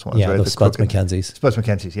hook nose ones, right? Those Spuds Mackenzies. Spuds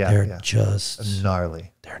Mackenzies, yeah. They're just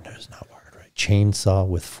gnarly. They're just not hard, right? Chainsaw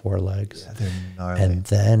with 4 legs. Yeah, they're gnarly. And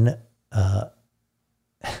then I'm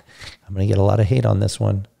going to get a lot of hate on this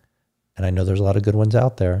one. And I know there's a lot of good ones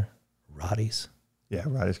out there. Rotties. Yeah,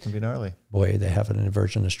 Rotties can be gnarly. Boy, they have an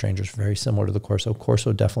aversion to strangers, very similar to the Corso.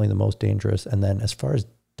 Corso, definitely the most dangerous. And then as far as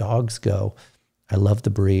dogs go, I love the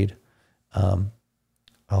breed. I'll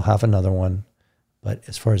have another one. But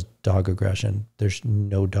as far as dog aggression, there's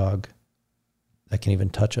no dog that can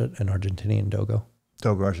even touch an Argentinian Dogo.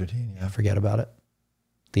 Dogo Argentino, yeah. Forget about it.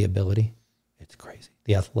 The ability, it's crazy.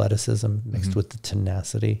 The athleticism mixed with the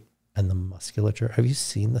tenacity and the musculature. Have you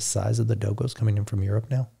seen the size of the Dogos coming in from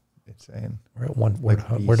Europe now? Insane. We're at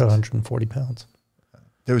 140 pounds.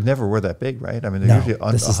 They never were that big, right? I mean, they're usually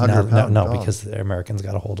 100 pounds. No, because the Americans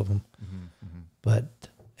got a hold of them. But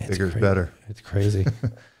bigger's better. It's crazy.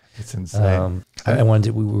 It's insane. I wanted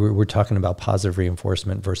to, we're talking about positive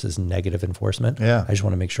reinforcement versus negative enforcement. Yeah. I just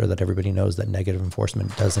want to make sure that everybody knows that negative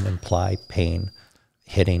enforcement doesn't imply pain,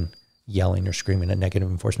 hitting, yelling, or screaming. A negative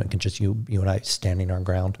enforcement can just you and I standing our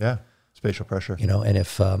ground. Yeah. Spatial pressure. And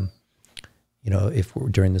if we're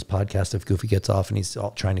during this podcast, if Goofy gets off and he's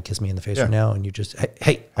all trying to kiss me in the face right now, and you just,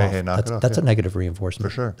 hey, knock it off. That's a negative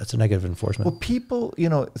reinforcement. For sure. That's a negative enforcement. Well, people,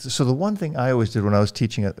 so the one thing I always did when I was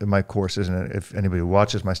teaching in my courses, and if anybody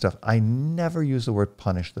watches my stuff, I never use the word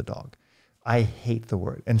punish the dog. I hate the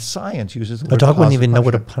word. And science uses the word. A dog wouldn't even know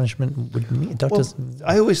what a punishment would mean.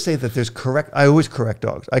 I always say that I always correct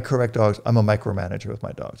dogs. I correct dogs. I'm a micromanager with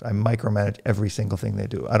my dogs. I micromanage every single thing they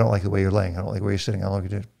do. I don't like the way you're laying. I don't like the way you're sitting. I don't like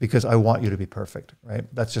what you do because I want you to be perfect, right?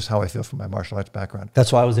 That's just how I feel from my martial arts background.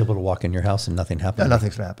 That's why I was able to walk in your house and nothing happened. No,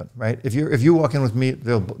 nothing's gonna happen, right? If you walk in with me,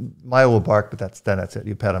 Maya will bark, but that's it.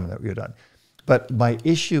 You pet them and you're done. But my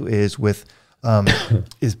issue is with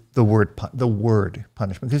is the word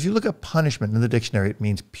punishment. Because if you look at punishment in the dictionary, it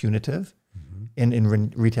means punitive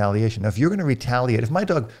in retaliation. Now, if you're going to retaliate, if my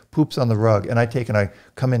dog poops on the rug and I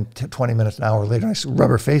come in 20 minutes, an hour later, and I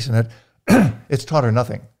rub her face in it, it's taught her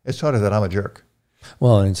nothing. It's taught her that I'm a jerk.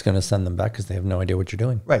 Well, and it's going to send them back because they have no idea what you're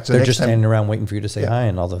doing. Right. So they're just standing around waiting for you to say hi,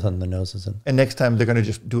 and all of a sudden the nose is in. And next time they're going to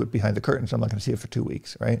just do it behind the curtain, so I'm not going to see it for 2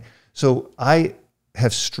 weeks, right? So I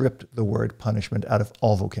have stripped the word punishment out of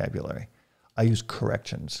all vocabulary. I use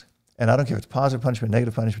corrections. And I don't care if it's positive punishment,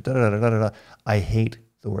 negative punishment, da-da-da-da-da-da. I hate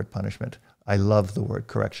the word punishment. I love the word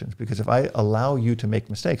corrections because if I allow you to make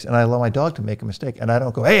mistakes and I allow my dog to make a mistake and I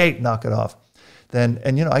don't go, hey, knock it off, then,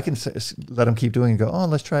 I can let him keep doing it and go, oh,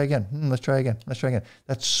 let's try again. Let's try again. Let's try again.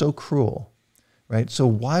 That's so cruel, right? So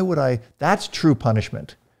why would that's true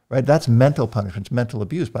punishment, right? That's mental punishment, it's mental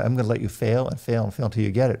abuse, but I'm going to let you fail and fail and fail until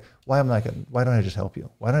you get it. Why don't I just help you?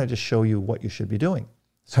 Why don't I just show you what you should be doing?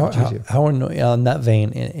 How annoyed, in that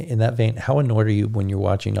vein, how annoyed are you when you're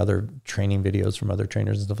watching other training videos from other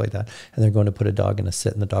trainers and stuff like that, and they're going to put a dog in a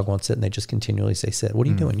sit and the dog won't sit and they just continually say sit? What are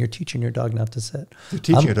you doing? You're teaching your dog not to sit. You're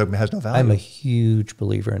teaching your dog has no value. I'm a huge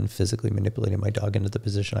believer in physically manipulating my dog into the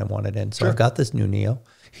position I want it in. So I've got this new Neo.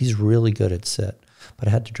 He's really good at sit, but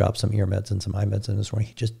I had to drop some ear meds and some eye meds in this morning.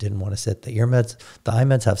 He just didn't want to sit. The eye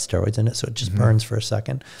meds have steroids in it, so it just burns for a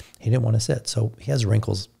second. He didn't want to sit. So he has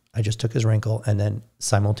wrinkles. I just took his wrinkle and then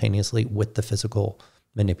simultaneously with the physical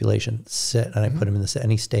manipulation, sit, and I put him in the sit,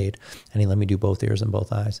 and he stayed, and he let me do both ears and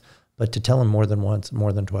both eyes. But to tell him more than once,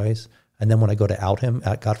 more than twice, and then when I go to out him,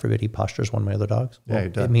 God forbid he postures one of my other dogs,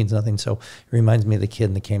 it means nothing. So it reminds me of the kid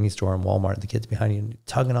in the candy store in Walmart, the kid's behind you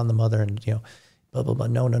tugging on the mother and, blah, blah, blah,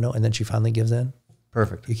 no. And then she finally gives in.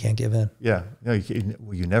 Perfect. You can't give in. Yeah. No,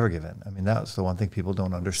 you never give in. I mean, that's the one thing people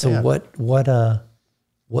don't understand. So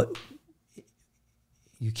what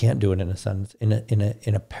you can't do it in a sentence,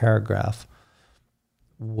 in a paragraph.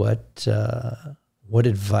 What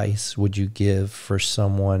advice would you give for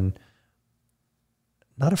someone,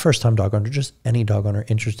 not a first-time dog owner, just any dog owner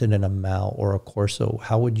interested in a Mal or a Corso?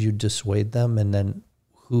 How would you dissuade them? And then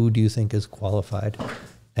who do you think is qualified?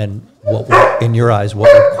 And in your eyes,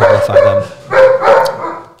 what would qualify them?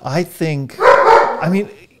 I think I mean,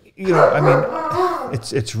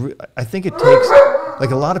 I think it takes,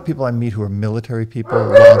 like a lot of people I meet who are military people,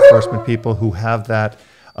 law enforcement people who have that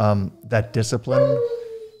discipline,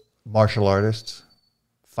 martial artists,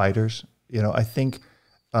 fighters, I think,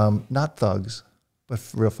 not thugs, but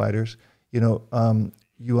real fighters,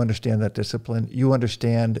 you understand that discipline. You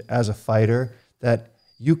understand as a fighter that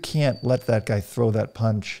you can't let that guy throw that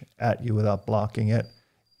punch at you without blocking it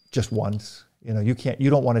just once. You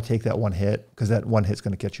don't want to take that one hit because that one hit's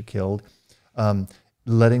going to get you killed.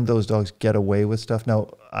 Letting those dogs get away with stuff. Now,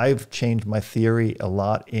 I've changed my theory a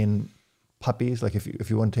lot in puppies. Like if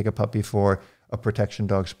you want to take a puppy for a protection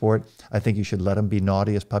dog sport, I think you should let them be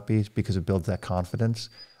naughty as puppies because it builds that confidence.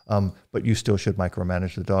 But you still should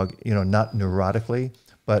micromanage the dog, not neurotically.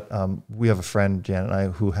 But we have a friend, Jan and I,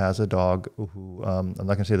 who has a dog who, I'm not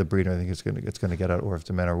going to say the breed, I think it's going to get out, or if it's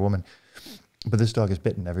a man or a woman. But this dog has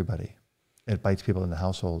bitten everybody. It bites people in the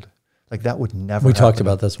household. Like that would never happen. We talked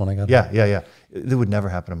about this when I got Yeah. It would never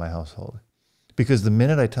happen in my household. Because the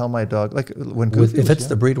minute I tell my dog, like when Goofy if it's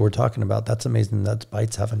the breed we're talking about, that's amazing that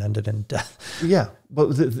bites haven't ended in death. Yeah.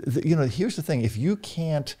 But, here's the thing. If you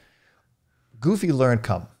can't, Goofy learned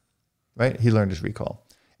come, right? He learned his recall.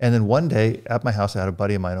 And then one day at my house, I had a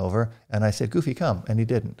buddy of mine over and I said, Goofy, come. And he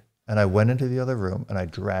didn't. And I went into the other room and I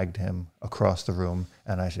dragged him across the room.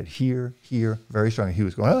 And I said, here, very strong. He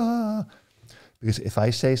was going, ah. Because if I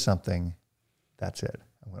say something, that's it.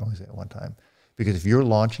 I'm going to only say it one time. Because if you're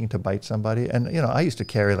launching to bite somebody, and I used to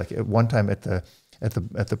carry, like at one time at the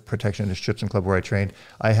protection and Schützen Club where I trained,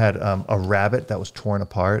 I had a rabbit that was torn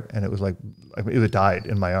apart, and it was like it would died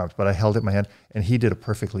in my arms. But I held it in my hand, and he did a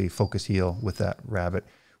perfectly focused heel with that rabbit.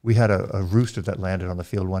 We had a rooster that landed on the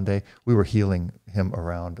field one day. We were healing him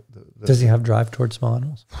around. Does he have drive towards small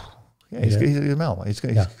animals? Yeah, he's a mammal. He's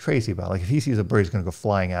crazy about it. Like if he sees a bird, he's going to go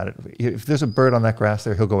flying at it. If there's a bird on that grass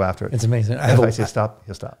there, he'll go after it. It's amazing. If I say stop,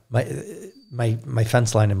 he'll stop. My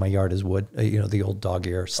fence line in my yard is wood. The old dog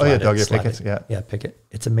ear. Dog ear pickets. Yeah, picket.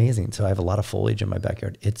 It's amazing. So I have a lot of foliage in my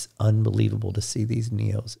backyard. It's unbelievable to see these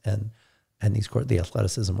Neos and the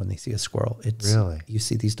athleticism when they see a squirrel. It's really, you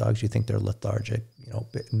see these dogs, you think they're lethargic.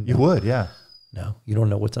 You would, yeah. No, you don't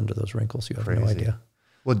know what's under those wrinkles. You have no idea.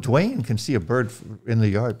 Well, Dwayne can see a bird in the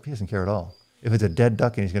yard. He doesn't care at all. If it's a dead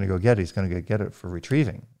duck and he's going to go get it, he's going to get it for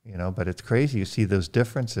retrieving, But it's crazy. You see those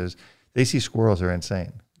differences. They see squirrels are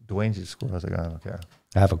insane. Dwayne sees squirrels like, I don't care.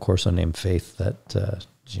 I have a Corso named Faith that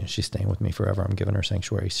she's staying with me forever. I'm giving her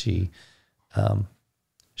sanctuary. She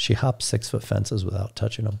hops 6-foot fences without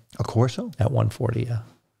touching them. A Corso? At 140, yeah.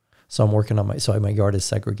 So I'm working on my yard is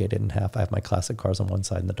segregated in half. I have my classic cars on one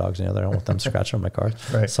side and the dogs on the other. I don't want them scratching on my cars.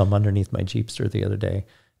 Right. So I'm underneath my Jeepster the other day,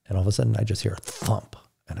 and all of a sudden I just hear a thump.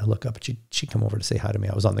 And I look up, and she come over to say hi to me.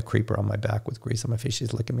 I was on the creeper on my back with grease on my face.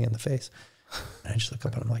 She's licking me in the face. And I just look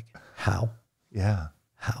up and I'm like, how? Yeah.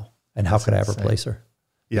 How? And how could I ever place her?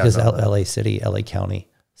 Yeah, because LA City, LA County,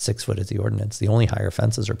 6 foot is the ordinance. The only higher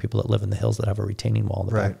fences are people that live in the hills that have a retaining wall in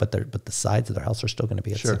the back, but the sides of their house are still going to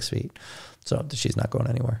be at 6 feet. So she's not going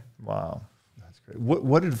anywhere. Wow. That's great.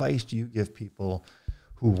 What advice do you give people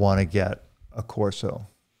who want to get a Corso?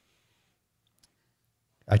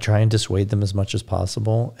 I try and dissuade them as much as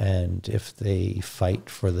possible. And if they fight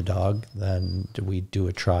for the dog, then we do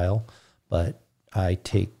a trial. But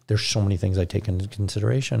there's so many things I take into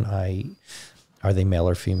consideration. Are they male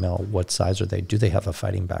or female? What size are they? Do they have a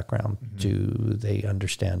fighting background? Mm-hmm. Do they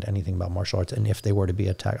understand anything about martial arts? And if they were to be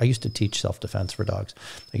attacked, I used to teach self-defense for dogs.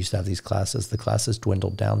 I used to have these classes. The classes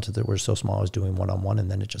dwindled down to we're so small. I was doing one-on-one, and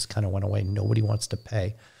then it just kind of went away. Nobody wants to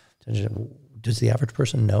pay. Does the average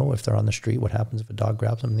person know if they're on the street what happens if a dog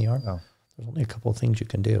grabs them in the arm? No. There's only a couple of things you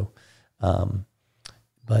can do.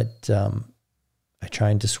 But I try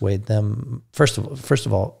and dissuade them. First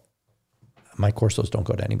of all, my Corsos don't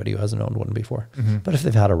go to anybody who hasn't owned one before. Mm-hmm. But if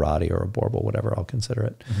they've had a Rottie or a Borbal, whatever, I'll consider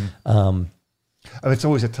it. Mm-hmm. It's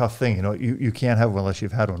always a tough thing. You can't have one unless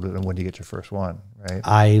you've had one. And when do you get your first one, right?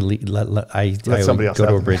 I let somebody else go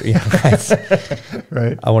to a breeder. Yeah,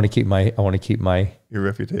 right. I want to keep my your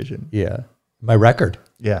reputation. Yeah, my record.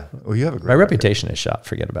 Yeah. Well, you have a great my reputation is shot.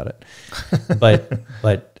 Forget about it.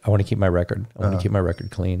 But I want to keep my record. I want to keep my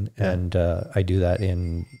record clean, and I do that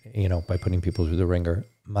by putting people through the ringer.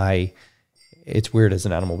 It's weird as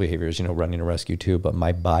an animal behavior, running a rescue too, but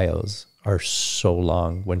my bios are so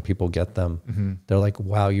long when people get them. Mm-hmm. They're like,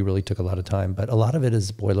 wow, you really took a lot of time. But a lot of it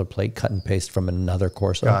is boilerplate, cut and paste from another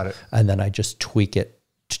Corso. Got it. And then I just tweak it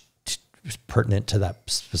pertinent to that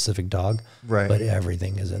specific dog. Right. But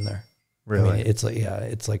everything is in there. Really? I mean,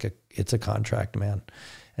 it's a contract, man.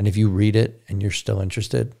 And if you read it and you're still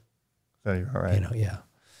interested, then you're all right. Yeah.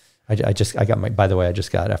 I just got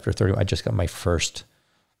my first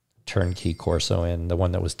turnkey Corso in, the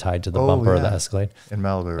one that was tied to the bumper of the Escalade. In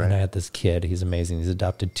Malibu, right? And I had this kid. He's amazing. He's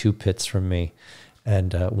adopted 2 pits from me.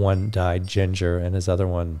 And one died, Ginger, and his other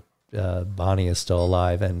one, Bonnie, is still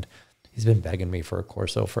alive. And he's been begging me for a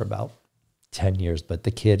Corso for about 10 years. But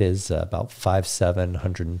the kid is about 5'7",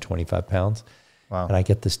 125 pounds. Wow. And I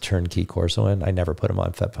get this turnkey Corso in. I never put him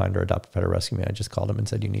on Vet Finder or Adopt a Pet or Rescue Me. I just called him and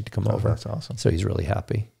said, you need to come over. That's awesome. So he's really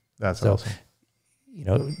happy. That's awesome. You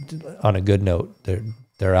know, on a good note,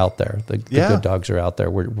 they're out there. The good dogs are out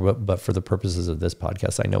there. But for the purposes of this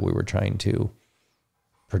podcast, I know we were trying to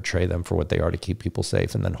portray them for what they are to keep people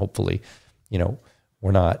safe. And then hopefully, you know,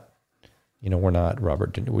 we're not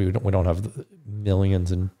Robert. We don't have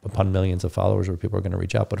millions and upon millions of followers where people are going to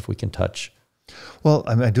reach out. But if we can touch. Well,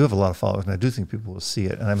 I mean, I do have a lot of followers, and I do think people will see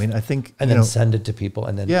it. And I mean, I think and then send it to people,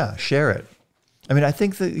 and then share it. I mean, I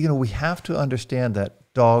think that we have to understand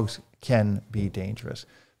that dogs can be dangerous.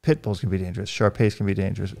 Pit bulls can be dangerous. Shar-Peis can be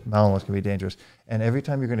dangerous. Malinois can be dangerous. And every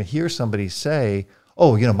time you're going to hear somebody say,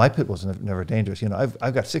 "Oh, my pit bull's never dangerous,"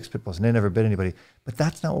 I've got 6 pit bulls and they never bit anybody. But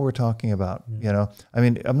that's not what we're talking about. I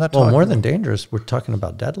mean, I'm not talking. Well, more than dangerous, we're talking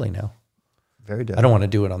about deadly now. Very deadly. I don't want to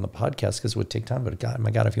do it on the podcast because it would take time. But God,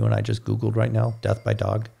 my God, if you and I just Googled right now, death by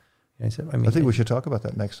dog. I think we should talk about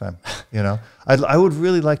that next time. I would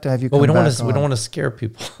really like to have you. Well, we don't want to scare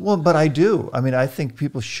people. Well, but I do. I mean, I think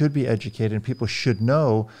people should be educated, and people should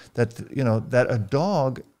know that that a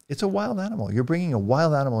dog, it's a wild animal. You're bringing a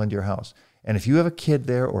wild animal into your house, and if you have a kid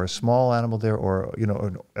there, or a small animal there, or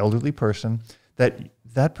an elderly person,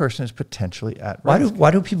 that person is potentially at risk. Why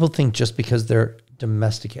do people think just because they're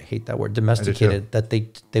domesticated, I hate that word, domesticated, that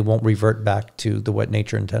they won't revert back to what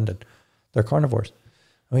nature intended? They're carnivores.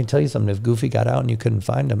 I mean, tell you something, if Goofy got out and you couldn't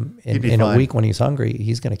find him in a week when he's hungry,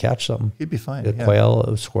 he's going to catch something. He'd be fine. A quail,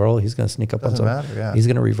 a squirrel, he's going to sneak up on something. Doesn't matter, yeah. He's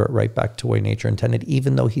going to revert right back to the way nature intended,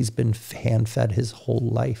 even though he's been hand-fed his whole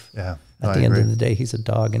life. Yeah. At the end of the day, he's a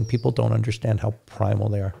dog, and people don't understand how primal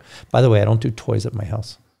they are. By the way, I don't do toys at my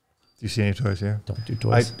house. Do you see any toys here? Don't do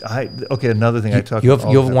toys. Okay, another thing I talk about.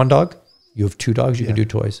 You have 1 dog? You have 2 dogs? You can do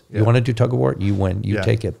toys. Yeah. You want to do tug of war? You win. You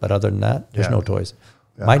take it. But other than that, there's no toys.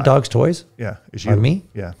 My dog's toys are me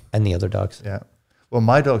and the other dogs. Yeah. Well,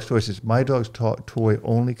 my dog's toy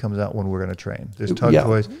only comes out when we're going to train. There's tug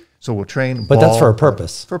toys, so we'll train. But that's for a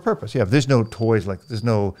purpose. For a purpose, yeah. There's no toys there's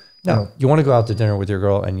no. No, you want to go out to dinner with your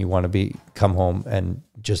girl and you want to come home and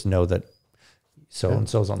just know that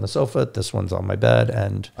so-and-so's on the sofa, this one's on my bed,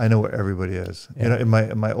 and I know where everybody is. Yeah. In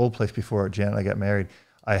my old place before Jan and I got married,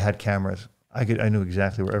 I had cameras. I knew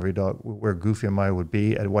exactly where every dog, where Goofy and Maya would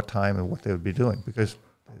be at what time and what they would be doing, because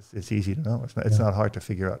it's easy to know. It's not hard to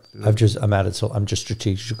figure out. I'm just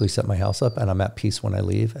strategically set my house up, and I'm at peace when I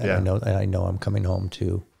leave, and I know I'm coming home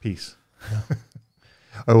to peace. Yeah.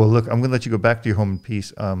 All right, well, look, I'm going to let you go back to your home in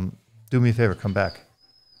peace. Do me a favor, come back.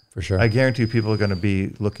 For sure. I guarantee you people are going to be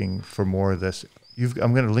looking for more of this.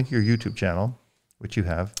 I'm going to link your YouTube channel, which you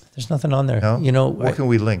have. There's nothing on there. No? What can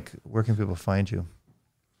we link? Where can people find you?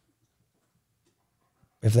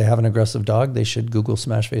 If they have an aggressive dog, they should Google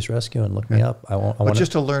Smash Face Rescue and look me up. But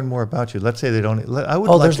just to learn more about you. Let's say they don't.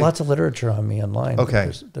 There's lots of literature on me online.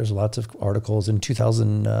 Okay. There's lots of articles. In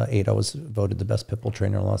 2008, I was voted the best pit bull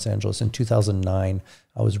trainer in Los Angeles. In 2009,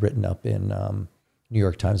 I was written up in New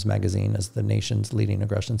York Times Magazine as the nation's leading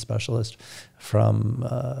aggression specialist. From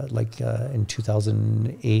in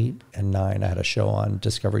 2008 and 9, I had a show on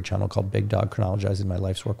Discovery Channel called Big Dog, chronologizing my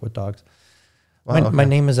life's work with dogs. Wow, my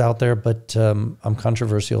name is out there, but I'm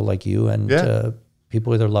controversial like you, and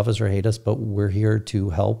people either love us or hate us, but we're here to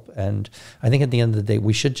help. And I think at the end of the day,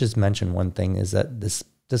 we should just mention one thing, is that this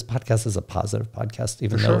podcast is a positive podcast,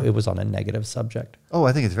 even though it was on a negative subject. Oh,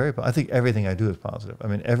 I think it's I think everything I do is positive. I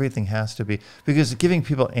mean, everything has to be, because giving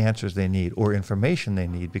people answers they need or information they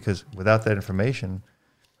need, because without that information,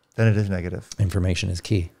 then it is negative. Information is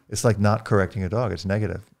key. It's like not correcting a dog. It's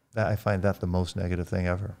negative. I find that the most negative thing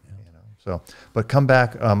ever. Yeah. So, but come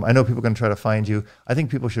back. I know people are going to try to find you. I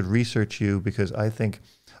think people should research you, because I think,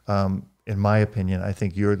 in my opinion, I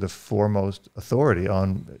think you're the foremost authority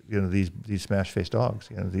on these smash face dogs.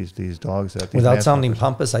 These dogs that. Without sounding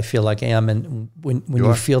pompous, I feel like I am. And when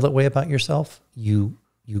you feel that way about yourself, you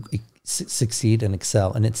succeed and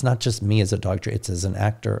excel. And it's not just me as a dog trainer; it's as an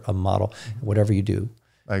actor, a model, whatever you do.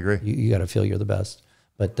 I agree. You got to feel you're the best.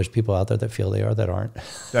 But there's people out there that feel they are, that aren't.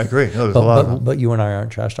 I agree. No, there's a lot of them. But you and I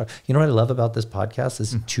aren't trash talk. You know what I love about this podcast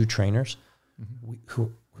is 2 trainers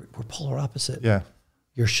who we're polar opposite. Yeah.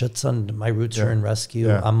 You're Schutzhund, my roots are in rescue.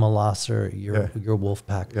 Yeah. I'm Molosser, you're wolf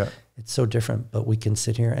pack. Yeah. It's so different, but we can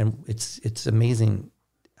sit here and it's amazing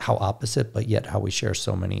how opposite, but yet how we share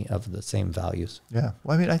so many of the same values. Yeah.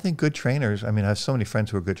 Well, I mean, I think good trainers, I have so many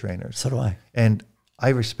friends who are good trainers. So do I. And I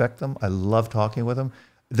respect them. I love talking with them.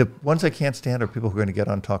 The ones I can't stand are people who are going to get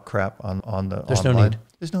on talk crap on the There's online. no need.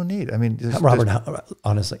 There's no need. I mean, Robert,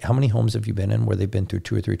 honestly, how many homes have you been in where they've been through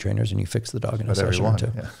 2 or 3 trainers and you fix the dog in a session or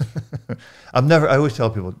 2? Yeah. I always tell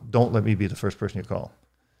people, don't let me be the first person you call.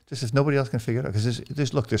 Just if nobody else can figure it out, because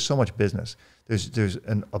there's so much business. There's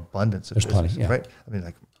an abundance of business, plenty, yeah. right? I mean,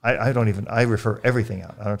 like I refer everything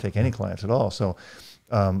out. I don't take any clients at all. So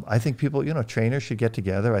I think people, trainers should get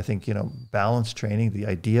together. I think, balanced training, the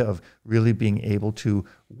idea of really being able to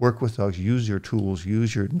work with dogs, use your tools,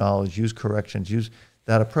 use your knowledge, use corrections, use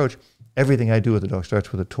that approach. Everything I do with the dog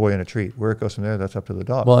starts with a toy and a treat. Where it goes from there, that's up to the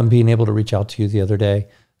dog. Well, and being able to reach out to you the other day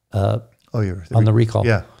on the recall.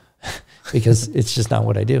 Yeah. Because it's just not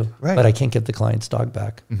what I do. Right. But I can't get the client's dog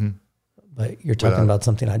back. Mm-hmm. But you're talking about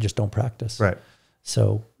something I just don't practice. Right.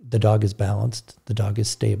 So the dog is balanced, the dog is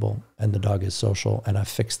stable, and the dog is social, and I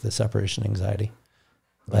fixed the separation anxiety.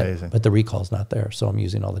 Amazing. But the recall's not there, so I'm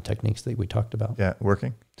using all the techniques that we talked about. Yeah,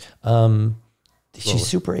 working? She's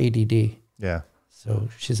super ADD. Yeah. So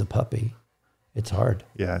she's a puppy. It's hard.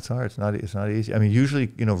 Yeah, it's hard. It's not easy. I mean,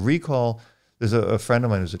 usually, recall, there's a friend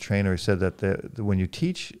of mine who's a trainer who said that when you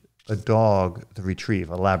teach a dog to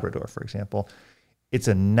retrieve, a Labrador, for example, it's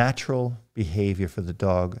a natural behavior for the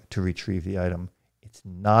dog to retrieve the item. It's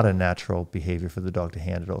not a natural behavior for the dog to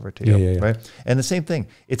hand it over to you, right? And the same thing,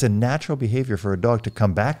 it's a natural behavior for a dog to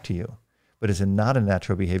come back to you, but it's not a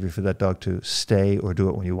natural behavior for that dog to stay or do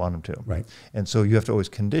it when you want him to. Right. And so you have to always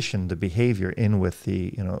condition the behavior in with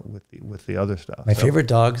the, with the other stuff. My favorite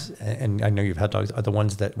dogs, and I know you've had dogs, are the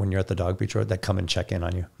ones that when you're at the dog beach road that come and check in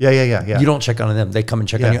on you. Yeah. You don't check on them. They come and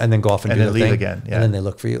check on you and then go off and do then their leave thing. Again. Yeah. And then they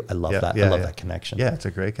look for you. I love that. I love that connection. Yeah, it's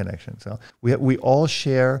a great connection. So we all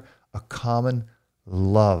share a common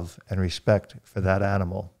love and respect for that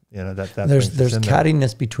animal. There's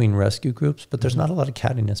cattiness between rescue groups, but there's not a lot of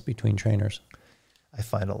cattiness between trainers. I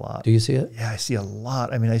find a lot. Do you see it? Yeah, I see a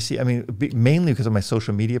lot. I mean, mainly because of my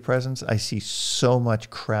social media presence, I see so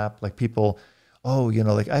much crap. Like people,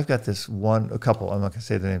 like I've got a couple, I'm not going to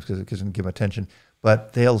say the names because it doesn't give them attention,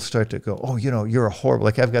 but they'll start to go, you're a horrible,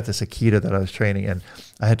 like I've got this Akita that I was training and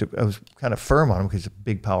I was kind of firm on him because he's a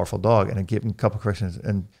big, powerful dog, and I gave him a couple of corrections,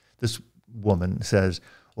 and this woman says,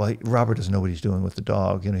 well, Robert doesn't know what he's doing with the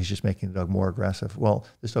dog. He's just making the dog more aggressive. Well,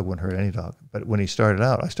 this dog wouldn't hurt any dog. But when he started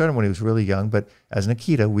out, I started when he was really young, but as an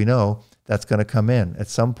Akita, we know that's going to come in. At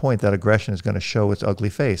some point, that aggression is going to show its ugly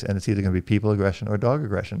face, and it's either going to be people aggression or dog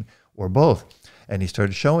aggression, or both. And he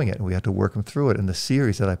started showing it, and we had to work him through it. In the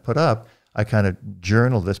series that I put up, I kind of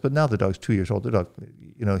journaled this, but now the dog's 2 years old. The dog,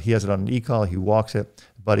 he has it on an e-collar, he walks it.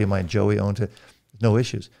 A buddy of mine, Joey, owns it. No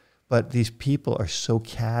issues. But these people are so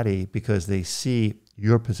catty because they see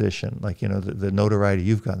your position, like, the notoriety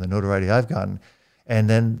you've gotten, the notoriety I've gotten. And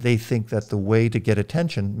then they think that the way to get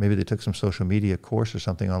attention, maybe they took some social media course or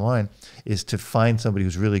something online, is to find somebody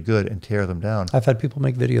who's really good and tear them down. I've had people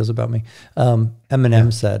make videos about me.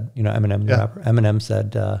 Eminem said, Eminem, the rapper, Eminem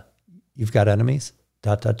said, you've got enemies, ...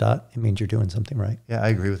 It means you're doing something right. Yeah, I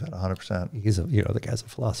agree with that 100%. He's the guy's a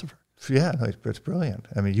philosopher. Yeah, no, it's brilliant.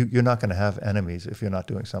 I mean, you're not going to have enemies if you're not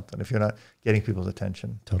doing something, if you're not getting people's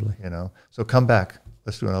attention. Totally. So come back.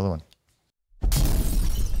 Let's do another one.